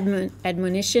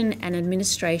 admonition and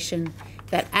administration,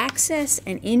 that access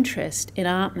and interest in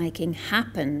art making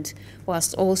happened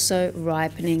whilst also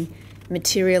ripening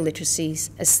material literacies,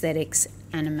 aesthetics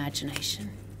and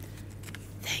imagination.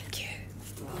 Thank you.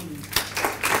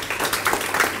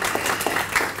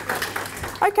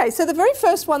 Okay, so the very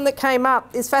first one that came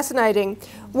up is fascinating.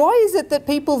 Why is it that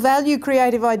people value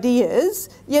creative ideas,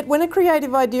 yet when a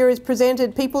creative idea is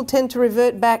presented, people tend to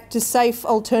revert back to safe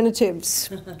alternatives?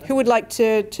 Who would like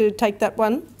to take that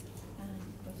one?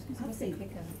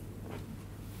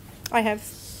 I have.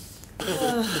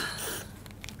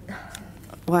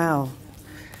 Wow.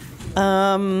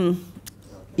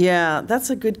 Yeah,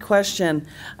 that's a good question.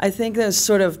 I think there's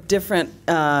sort of different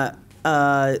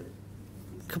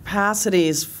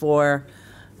capacities for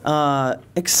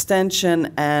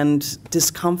extension and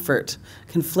discomfort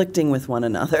conflicting with one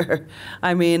another.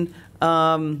 I mean,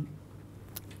 I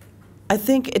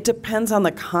think it depends on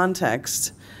the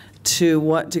context to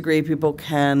what degree people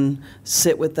can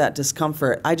sit with that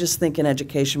discomfort. I just think in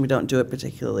education we don't do it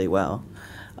particularly well.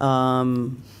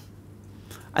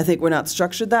 I think we're not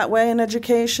structured that way in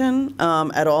education,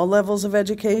 at all levels of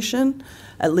education,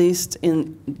 at least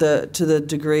to the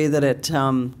degree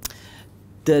that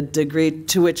the degree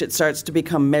to which it starts to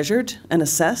become measured and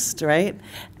assessed, right?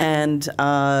 And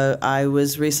I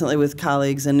was recently with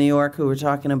colleagues in New York who were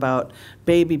talking about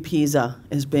baby PISA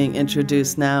is being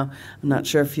introduced now. I'm not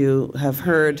sure if you have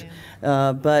heard,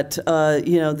 but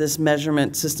you know, this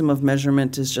system of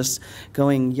measurement is just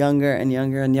going younger and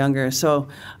younger and younger. So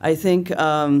I think,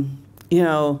 you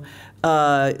know,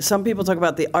 some people talk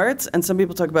about the arts and some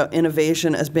people talk about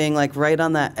innovation as being like right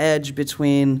on that edge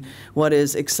between what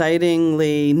is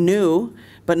excitingly new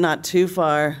but not too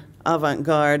far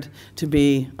avant-garde to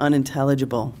be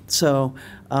unintelligible. So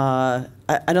I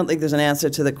don't think there's an answer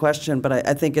to the question, but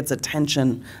I think it's a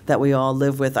tension that we all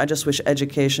live with. I just wish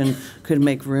education could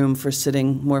make room for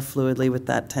sitting more fluidly with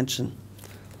that tension.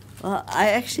 Well, I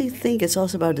actually think it's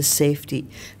also about the safety.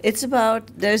 It's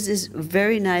about, there's this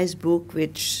very nice book,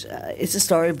 which it's a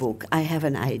storybook, I Have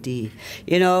an ID,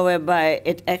 you know, whereby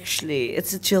it's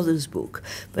a children's book,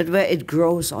 but where it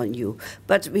grows on you.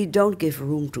 But we don't give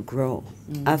room to grow.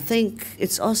 I think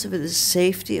it's also with the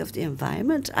safety of the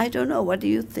environment. I don't know, what do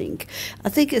you think? I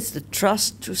think it's the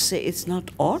trust to say it's not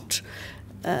odd.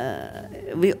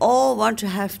 We all want to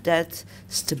have that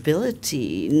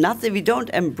stability. Nothing. We don't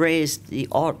embrace the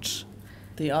odd.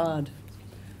 The odd.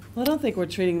 Well, I don't think we're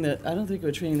treating the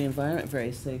environment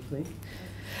very safely.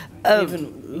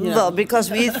 Well,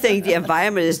 because we think the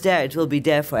environment is there, it will be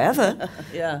there forever.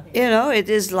 Yeah. You know, it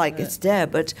is like it's there,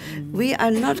 but we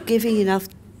are not giving enough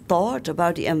thought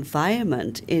about the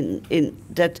environment in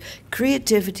that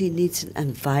creativity needs an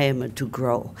environment to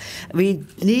grow. We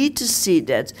need to see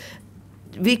that.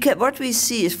 What we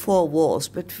see is four walls,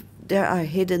 but there are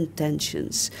hidden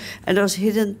tensions, and those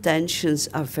hidden tensions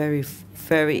are very,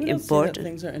 very important. See that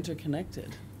things are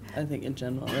interconnected, I think, in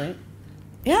general, right?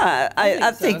 Yeah,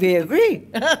 I think we agree.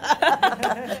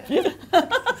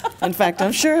 In fact,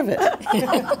 I'm sure of it.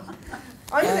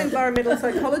 I'm an environmental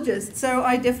psychologist, so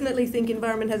I definitely think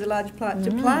environment has a large part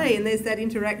to play, and there's that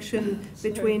interaction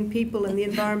between people and the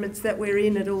environments that we're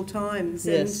in at all times.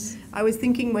 Yes. And I was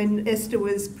thinking when Esther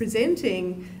was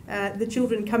presenting, the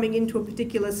children coming into a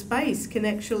particular space can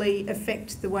actually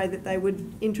affect the way that they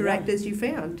would interact, as you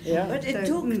found. Yeah. But it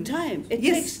took time. It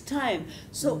Yes. takes time.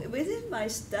 So within my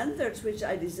standards, which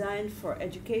I designed for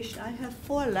education, I have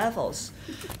 4 levels.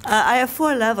 I have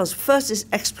 4 levels. First is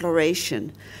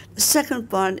exploration. The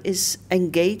second one is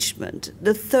engagement.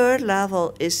 The third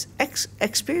level is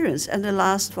experience. And the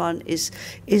last one is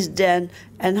then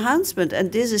enhancement.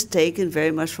 And this is taken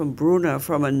very much from Brunner,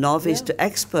 from a novice to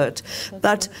expert.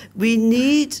 But we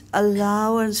need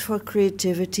allowance for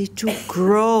creativity to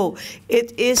grow.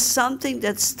 It is something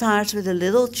that starts with a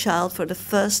little child for the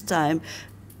first time.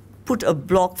 Put a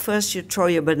block, first you throw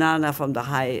your banana from the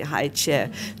high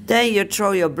chair, then you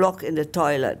throw your block in the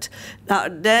toilet. Now,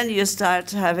 then you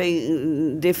start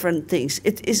having different things.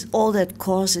 It is all that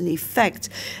cause and effect.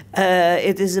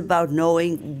 It is about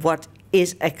knowing what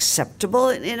is acceptable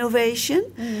in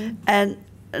innovation and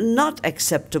not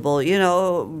acceptable. You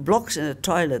know, blocks in the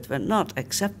toilet were not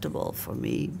acceptable for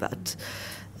me, but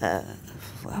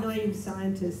well. Naive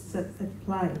scientists at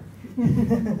play.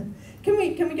 Can we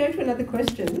go to another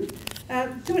question?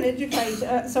 To an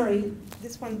educator,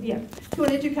 to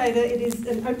an educator, it is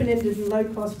an open-ended and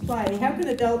low-cost play. How can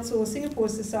adults or Singapore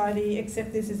society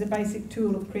accept this as a basic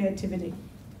tool of creativity?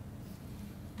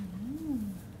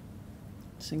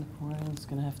 Singaporean's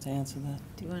going to have to answer that.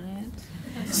 Do you want to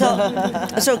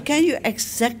answer? So can you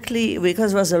exactly,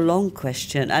 because it was a long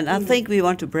question, and I think we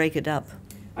want to break it up.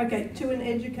 Okay, to an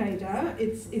educator,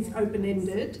 it's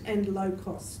open-ended and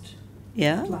low-cost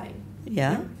play.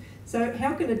 Yeah. So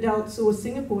how can adults or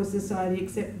Singapore society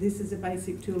accept this as a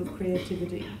basic tool of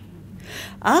creativity?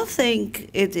 I think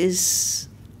it is,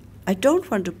 I don't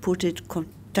want to put it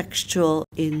textual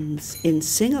in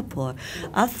Singapore.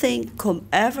 I think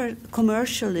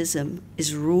commercialism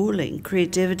is ruling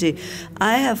creativity.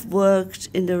 I have worked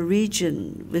in the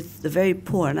region with the very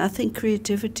poor, and I think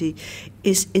creativity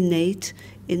is innate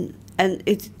and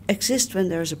it exists when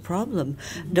there's a problem.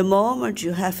 The moment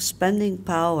you have spending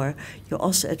power, you're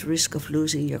also at risk of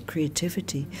losing your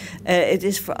creativity. It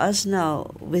is for us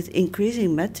now, with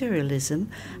increasing materialism,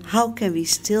 how can we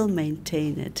still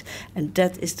maintain it? And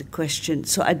that is the question.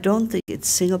 So I don't think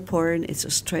it's Singaporean, it's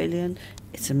Australian,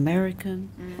 it's American,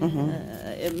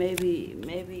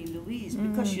 maybe Louise,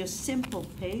 because you're simple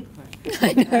paper.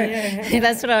 I know.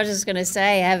 That's what I was just going to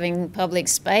say, having public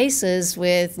spaces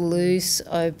with loose,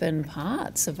 open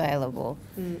parts available.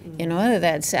 You know,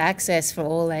 that's access for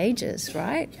all ages,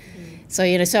 right? So,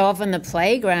 you know, so often the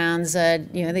playgrounds are,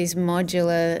 you know, these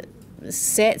modular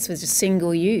sets with just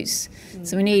single use.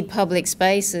 So we need public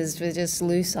spaces with just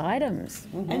loose items.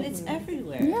 And it's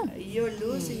everywhere. Yeah. You're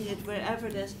losing it wherever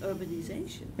there's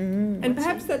urbanization. And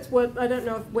perhaps that's what, I don't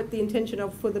know what the intention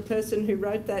of for the person who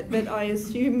wrote that, but I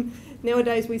assume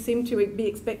nowadays we seem to be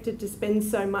expected to spend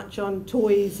so much on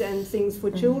toys and things for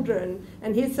children,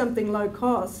 and here's something low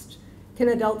cost. Can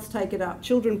adults take it up?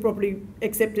 Children probably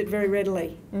accept it very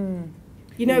readily.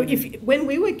 You know, when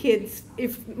we were kids,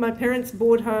 if my parents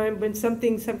brought home some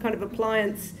kind of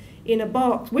appliance in a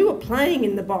box, we were playing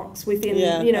in the box within,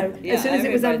 you know, as soon as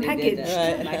it was unpackaged.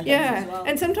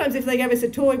 And sometimes if they gave us a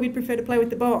toy, we'd prefer to play with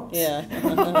the box.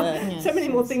 So many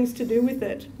more things to do with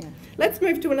it. Let's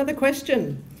move to another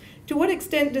question. To what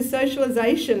extent does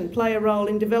socialisation play a role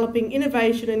in developing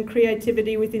innovation and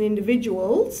creativity within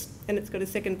individuals? And it's got a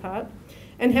second part.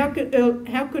 And how could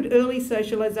early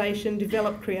socialisation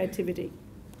develop creativity?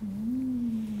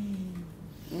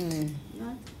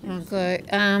 Okay.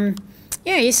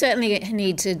 Yeah, you certainly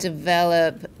need to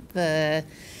develop the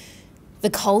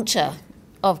culture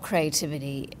of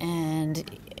creativity, and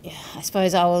I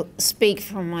suppose I will speak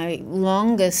from my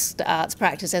longest arts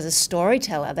practice as a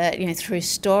storyteller, that, you know, through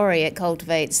story it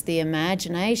cultivates the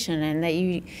imagination, and that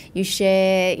you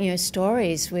share, you know,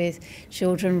 stories with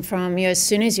children from, you know, as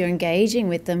soon as you're engaging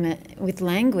with them with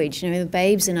language, you know, the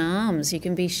babes in arms, you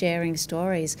can be sharing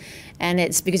stories, and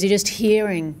it's because you're just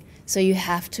hearing, so you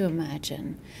have to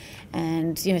imagine.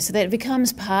 And, you know, so that it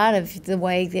becomes part of the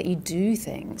way that you do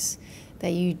things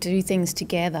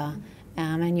together.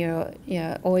 And you're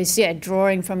always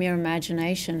drawing from your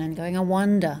imagination and going, I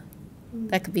wonder.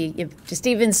 That could be just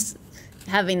even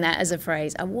having that as a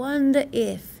phrase. I wonder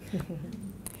if.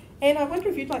 And I wonder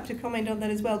if you'd like to comment on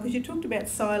that as well, because you talked about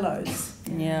silos.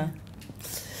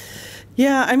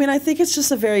 Yeah, I mean, I think it's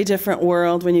just a very different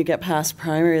world when you get past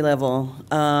primary level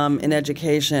in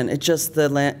education. It just,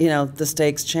 the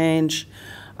stakes change.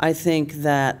 I think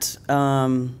that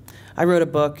I wrote a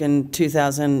book in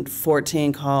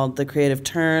 2014 called The Creative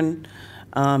Turn.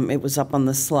 It was up on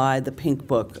the slide, the pink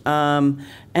book. And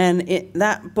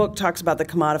that book talks about the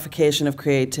commodification of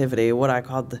creativity, what I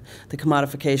called the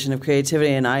commodification of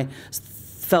creativity. And I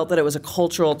felt that it was a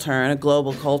cultural turn, a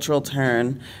global cultural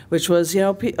turn, which was, you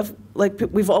know, like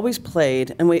we've always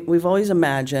played and we've always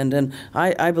imagined, and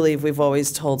I believe we've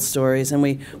always told stories, and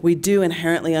we do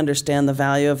inherently understand the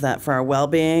value of that for our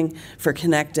well-being, for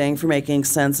connecting, for making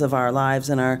sense of our lives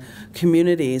and our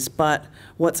communities. But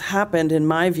what's happened, in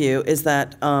my view, is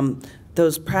that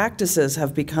those practices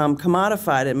have become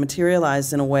commodified and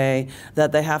materialized in a way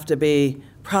that they have to be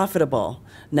profitable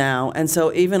now. And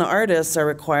so even artists are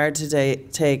required to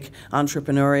take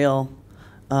entrepreneurial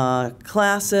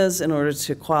classes in order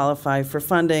to qualify for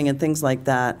funding and things like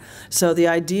that. So the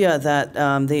idea that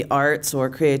the arts or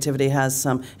creativity has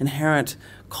some inherent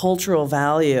cultural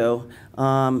value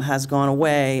has gone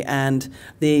away, and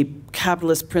the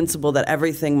capitalist principle that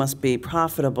everything must be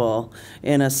profitable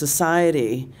in a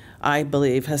society, I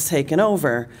believe, has taken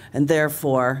over, and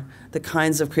therefore the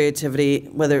kinds of creativity,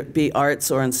 whether it be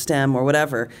arts or in STEM or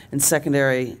whatever, in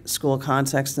secondary school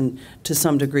context and to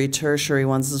some degree tertiary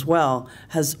ones as well,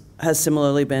 has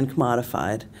similarly been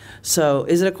commodified. So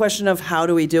is it a question of how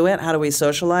do we do it? How do we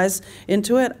socialize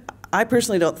into it? I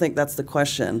personally don't think that's the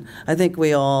question. I think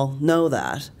we all know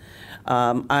that.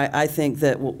 I think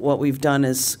that what we've done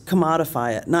is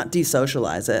commodify it, not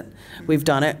desocialize it. We've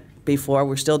done it before,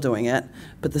 we're still doing it,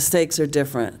 but the stakes are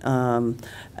different.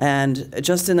 And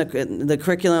just in the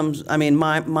curriculum, I mean,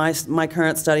 my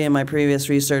current study and my previous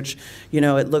research, you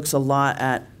know, it looks a lot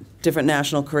at different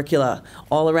national curricula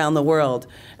all around the world,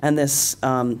 and this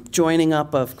joining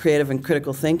up of creative and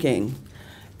critical thinking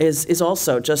is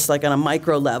also, just like on a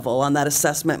micro level, on that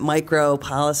assessment micro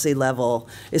policy level,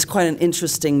 is quite an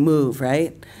interesting move,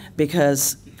 right?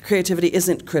 Because creativity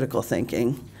isn't critical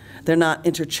thinking. They're not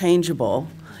interchangeable.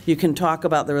 you can talk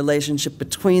about the relationship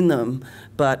between them,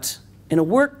 but in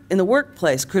the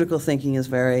workplace, critical thinking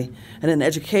is and in an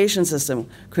education system,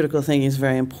 critical thinking is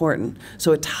very important.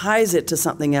 So it ties it to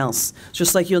something else.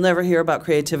 Just like you'll never hear about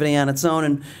creativity on its own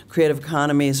in creative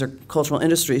economies or cultural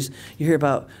industries, you hear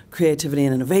about creativity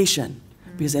and innovation,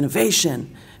 because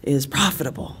innovation is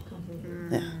profitable.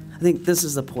 Yeah, I think this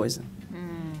is the poison.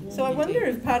 So I wonder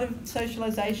if part of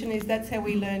socialisation is that's how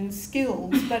we learn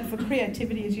skills, but for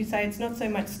creativity, as you say, it's not so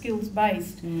much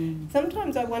skills-based.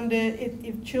 Sometimes I wonder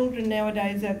if children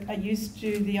nowadays are used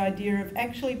to the idea of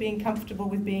actually being comfortable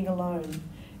with being alone,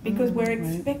 because we're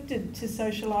expected to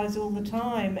socialise all the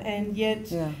time, and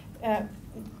yet,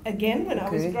 again, when I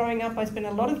was growing up, I spent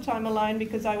a lot of time alone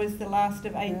because I was the last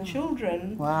of 8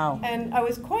 children. Wow. And I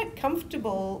was quite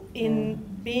comfortable in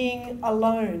being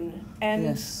alone.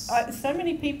 And so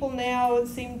many people now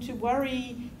seem to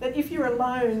worry that if you're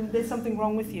alone, there's something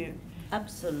wrong with you.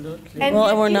 Absolutely. And Well,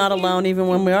 and we're not alone even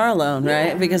when we are alone,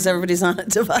 right? Because everybody's on a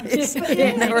device.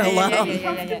 You're never alone. I'm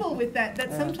comfortable with that.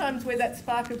 That sometimes where that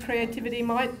spark of creativity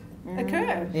might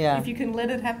occur, if you can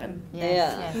let it happen.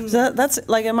 So that's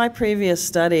like in my previous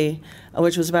study,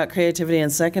 which was about creativity in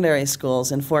secondary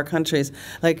schools in 4 countries,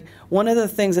 like one of the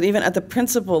things that even at the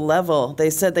principal level, they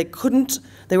said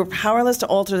they were powerless to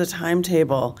alter the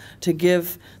timetable to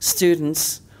give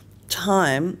students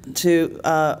time to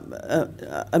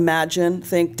imagine,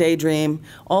 think, daydream,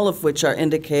 all of which are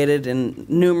indicated in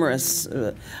numerous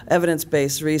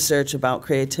evidence-based research about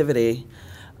creativity.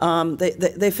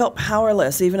 They felt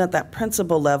powerless, even at that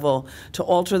principal level, to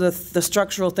alter the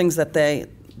structural things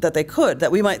that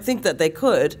we might think that they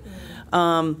could,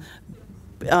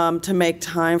 to make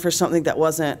time for something that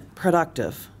wasn't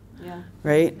productive.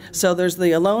 Right? So there's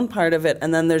the alone part of it,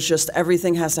 and then there's just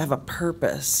everything has to have a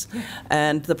purpose.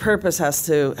 And the purpose has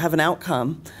to have an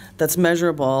outcome that's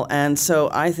measurable. And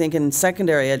so I think in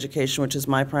secondary education, which is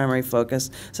my primary focus,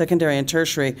 secondary and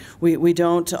tertiary, we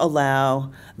don't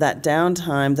allow that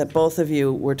downtime that both of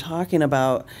you were talking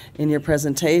about in your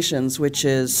presentations, which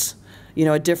is,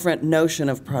 a different notion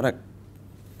of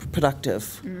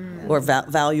productive or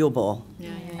valuable.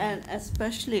 And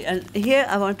especially, and here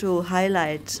I want to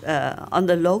highlight on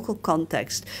the local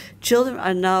context, children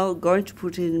are now going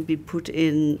to be put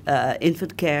in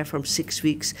infant care from 6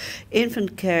 weeks.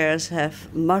 Infant cares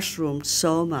have mushroomed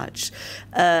so much.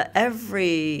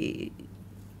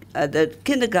 The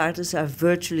kindergartens are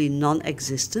virtually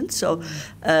non-existent. So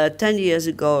 10 years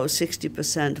ago,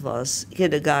 60% was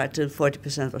kindergarten,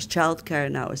 40% was childcare.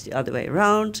 Now it's the other way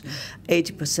around.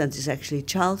 80% is actually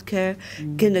childcare.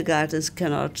 Kindergartens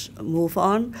cannot move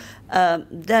on.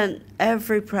 Then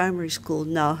every primary school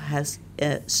now has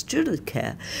student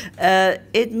care.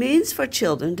 It means for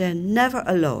children they're never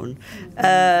alone.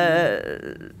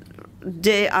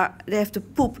 They have to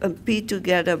poop and pee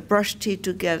together, brush teeth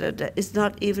together. There is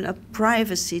not even a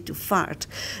privacy to fart.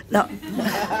 Now,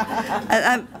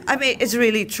 I mean, it's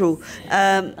really true.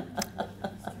 And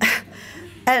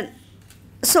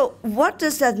so what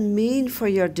does that mean for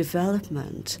your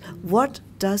development? What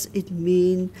does it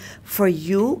mean for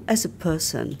you as a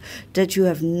person that you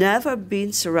have never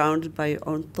been surrounded by your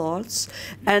own thoughts?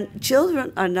 And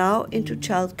children are now into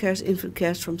childcare, infant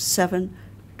cares from 7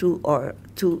 to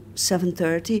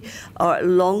 7:30 or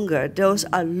longer. Those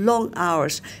are long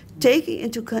hours, taking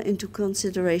into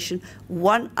consideration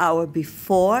 1 hour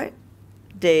before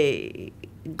they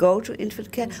go to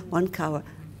infant care, 1 hour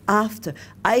after.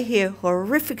 I hear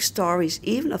horrific stories,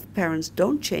 even of parents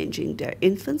don't changing their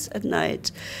infants at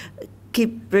night,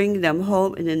 keep bringing them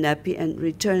home in a nappy and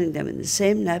returning them in the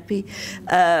same nappy.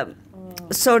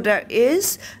 So there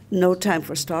is no time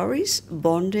for stories,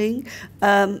 bonding.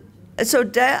 So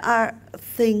there are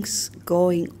things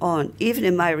going on. Even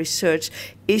in my research,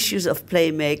 issues of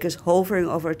playmakers hovering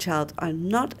over a child are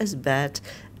not as bad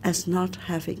as not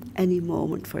having any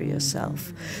moment for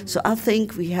yourself. So I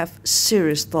think we have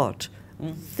serious thought,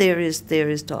 serious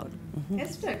thought.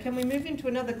 Esther, can we move into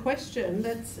another question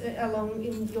that's along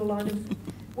in your line of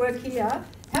work here?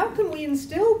 How can we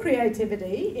instill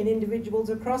creativity in individuals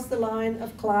across the line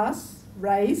of class,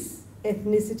 race,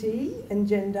 ethnicity and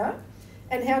gender?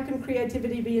 And how can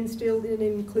creativity be instilled in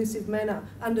an inclusive manner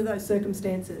under those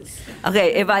circumstances?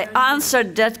 Okay, if I answer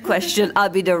that question, I'll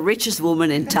be the richest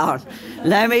woman in town.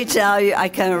 Let me tell you, I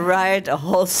can write a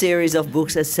whole series of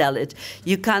books and sell it.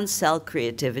 You can't sell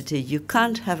creativity. You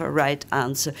can't have a right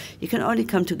answer. You can only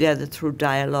come together through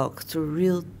dialogue, through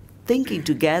real thinking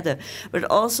together, but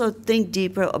also think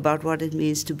deeper about what it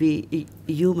means to be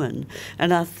human.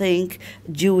 And I think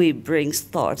Dewey brings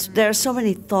thoughts. There are so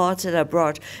many thoughts that are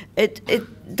brought.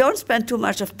 Don't spend too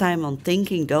much of time on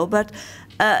thinking, though, but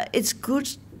it's good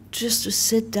just to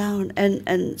sit down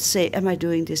and say, am I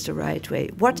doing this the right way?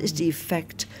 What is the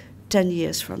effect 10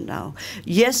 years from now?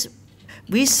 Yes,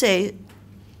 we say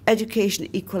education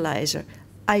equalizer.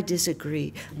 I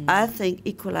disagree. I think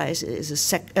equalizer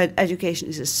is education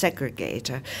is a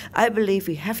segregator. I believe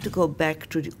we have to go back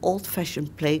to the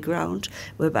old-fashioned playground,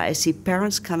 whereby I see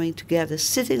parents coming together,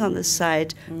 sitting on the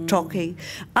side, talking.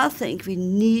 I think we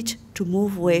need to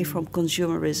move away from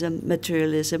consumerism,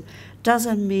 materialism.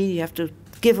 Doesn't mean you have to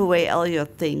give away all your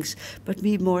things, but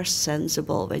be more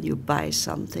sensible when you buy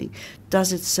something.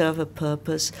 Does it serve a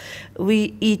purpose?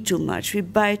 We eat too much, we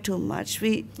buy too much.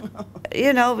 We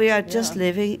are just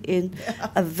living in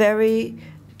a very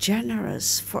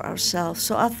generous for ourselves.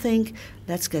 So I think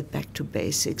let's get back to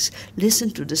basics.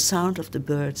 Listen to the sound of the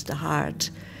birds, the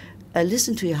heart.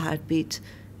 Listen to your heartbeat.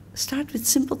 Start with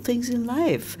simple things in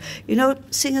life.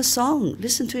 Sing a song,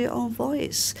 listen to your own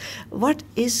voice. Look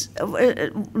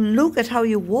at how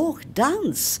you walk,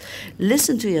 dance.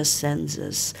 Listen to your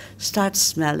senses. Start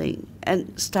smelling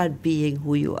and start being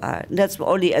who you are. And that's the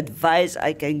only advice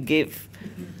I can give.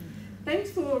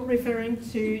 Thanks for referring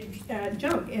to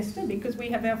junk, Esther, because we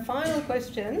have our final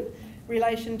question in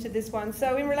relation to this one.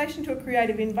 So in relation to a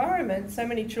creative environment, so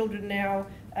many children now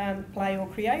play or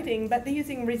creating, but they're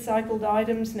using recycled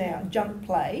items now, junk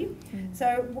play.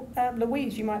 So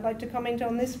Louise, you might like to comment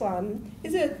on this one.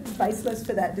 Is it baseless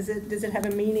for that? Does it have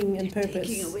a meaning and purpose?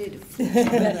 Taking away the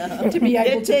food. To be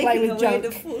able to play with junk.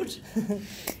 The food.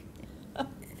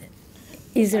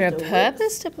 Is there a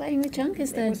purpose to playing with junk?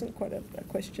 Is It there? wasn't quite a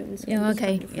question. So Yeah. I'm just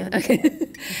Okay. trying to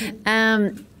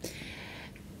Yeah. Okay.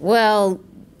 Well,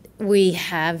 we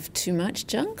have too much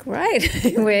junk, right?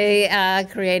 We are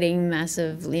creating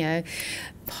massive,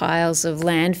 piles of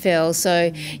landfill.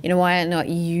 So, why not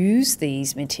use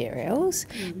these materials?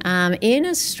 In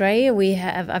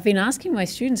Australia, I've been asking my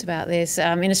students about this.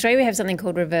 In Australia, we have something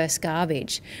called reverse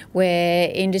garbage,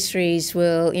 where industries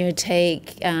will,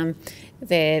 take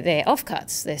their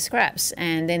offcuts, their scraps,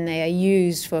 and then they are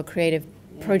used for creative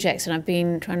projects. And I've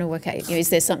been trying to work out, is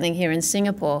there something here in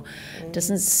Singapore?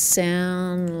 Doesn't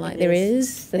sound like there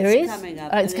is. There is? Coming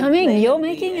up. Oh, it's And in coming. Playeum You're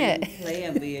making it. In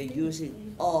Playeum we are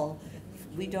using all.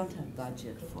 We don't have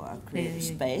budget for our creative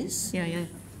space. Yeah.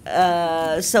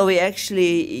 So we're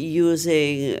actually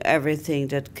using everything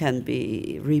that can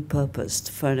be repurposed,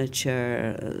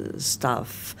 furniture,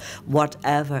 stuff,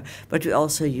 whatever. But we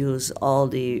also use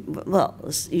all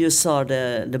you saw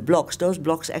the blocks. Those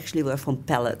blocks actually were from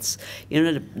pallets.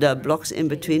 The blocks in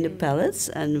between the pallets,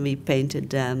 and we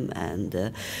painted them.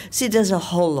 And see, there's a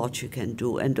whole lot you can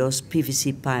do. And those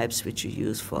PVC pipes which you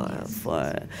use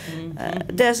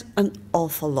there's an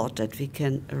awful lot that we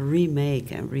can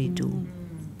remake and redo.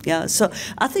 Yeah, so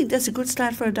I think that's a good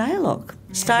start for a dialogue.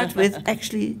 Start with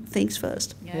actually things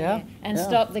first. Yeah. And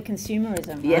stop the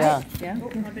consumerism. Right? Yes. Yeah. Oh,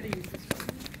 I better use this one.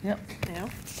 Yep. Now,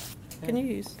 can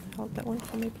you hold that one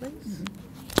for me, please?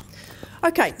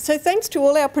 Okay, so thanks to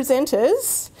all our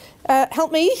presenters.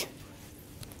 Help me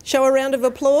show a round of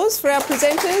applause for our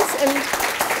presenters, and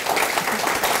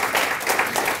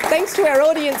thanks to our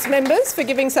audience members for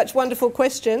giving such wonderful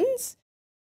questions.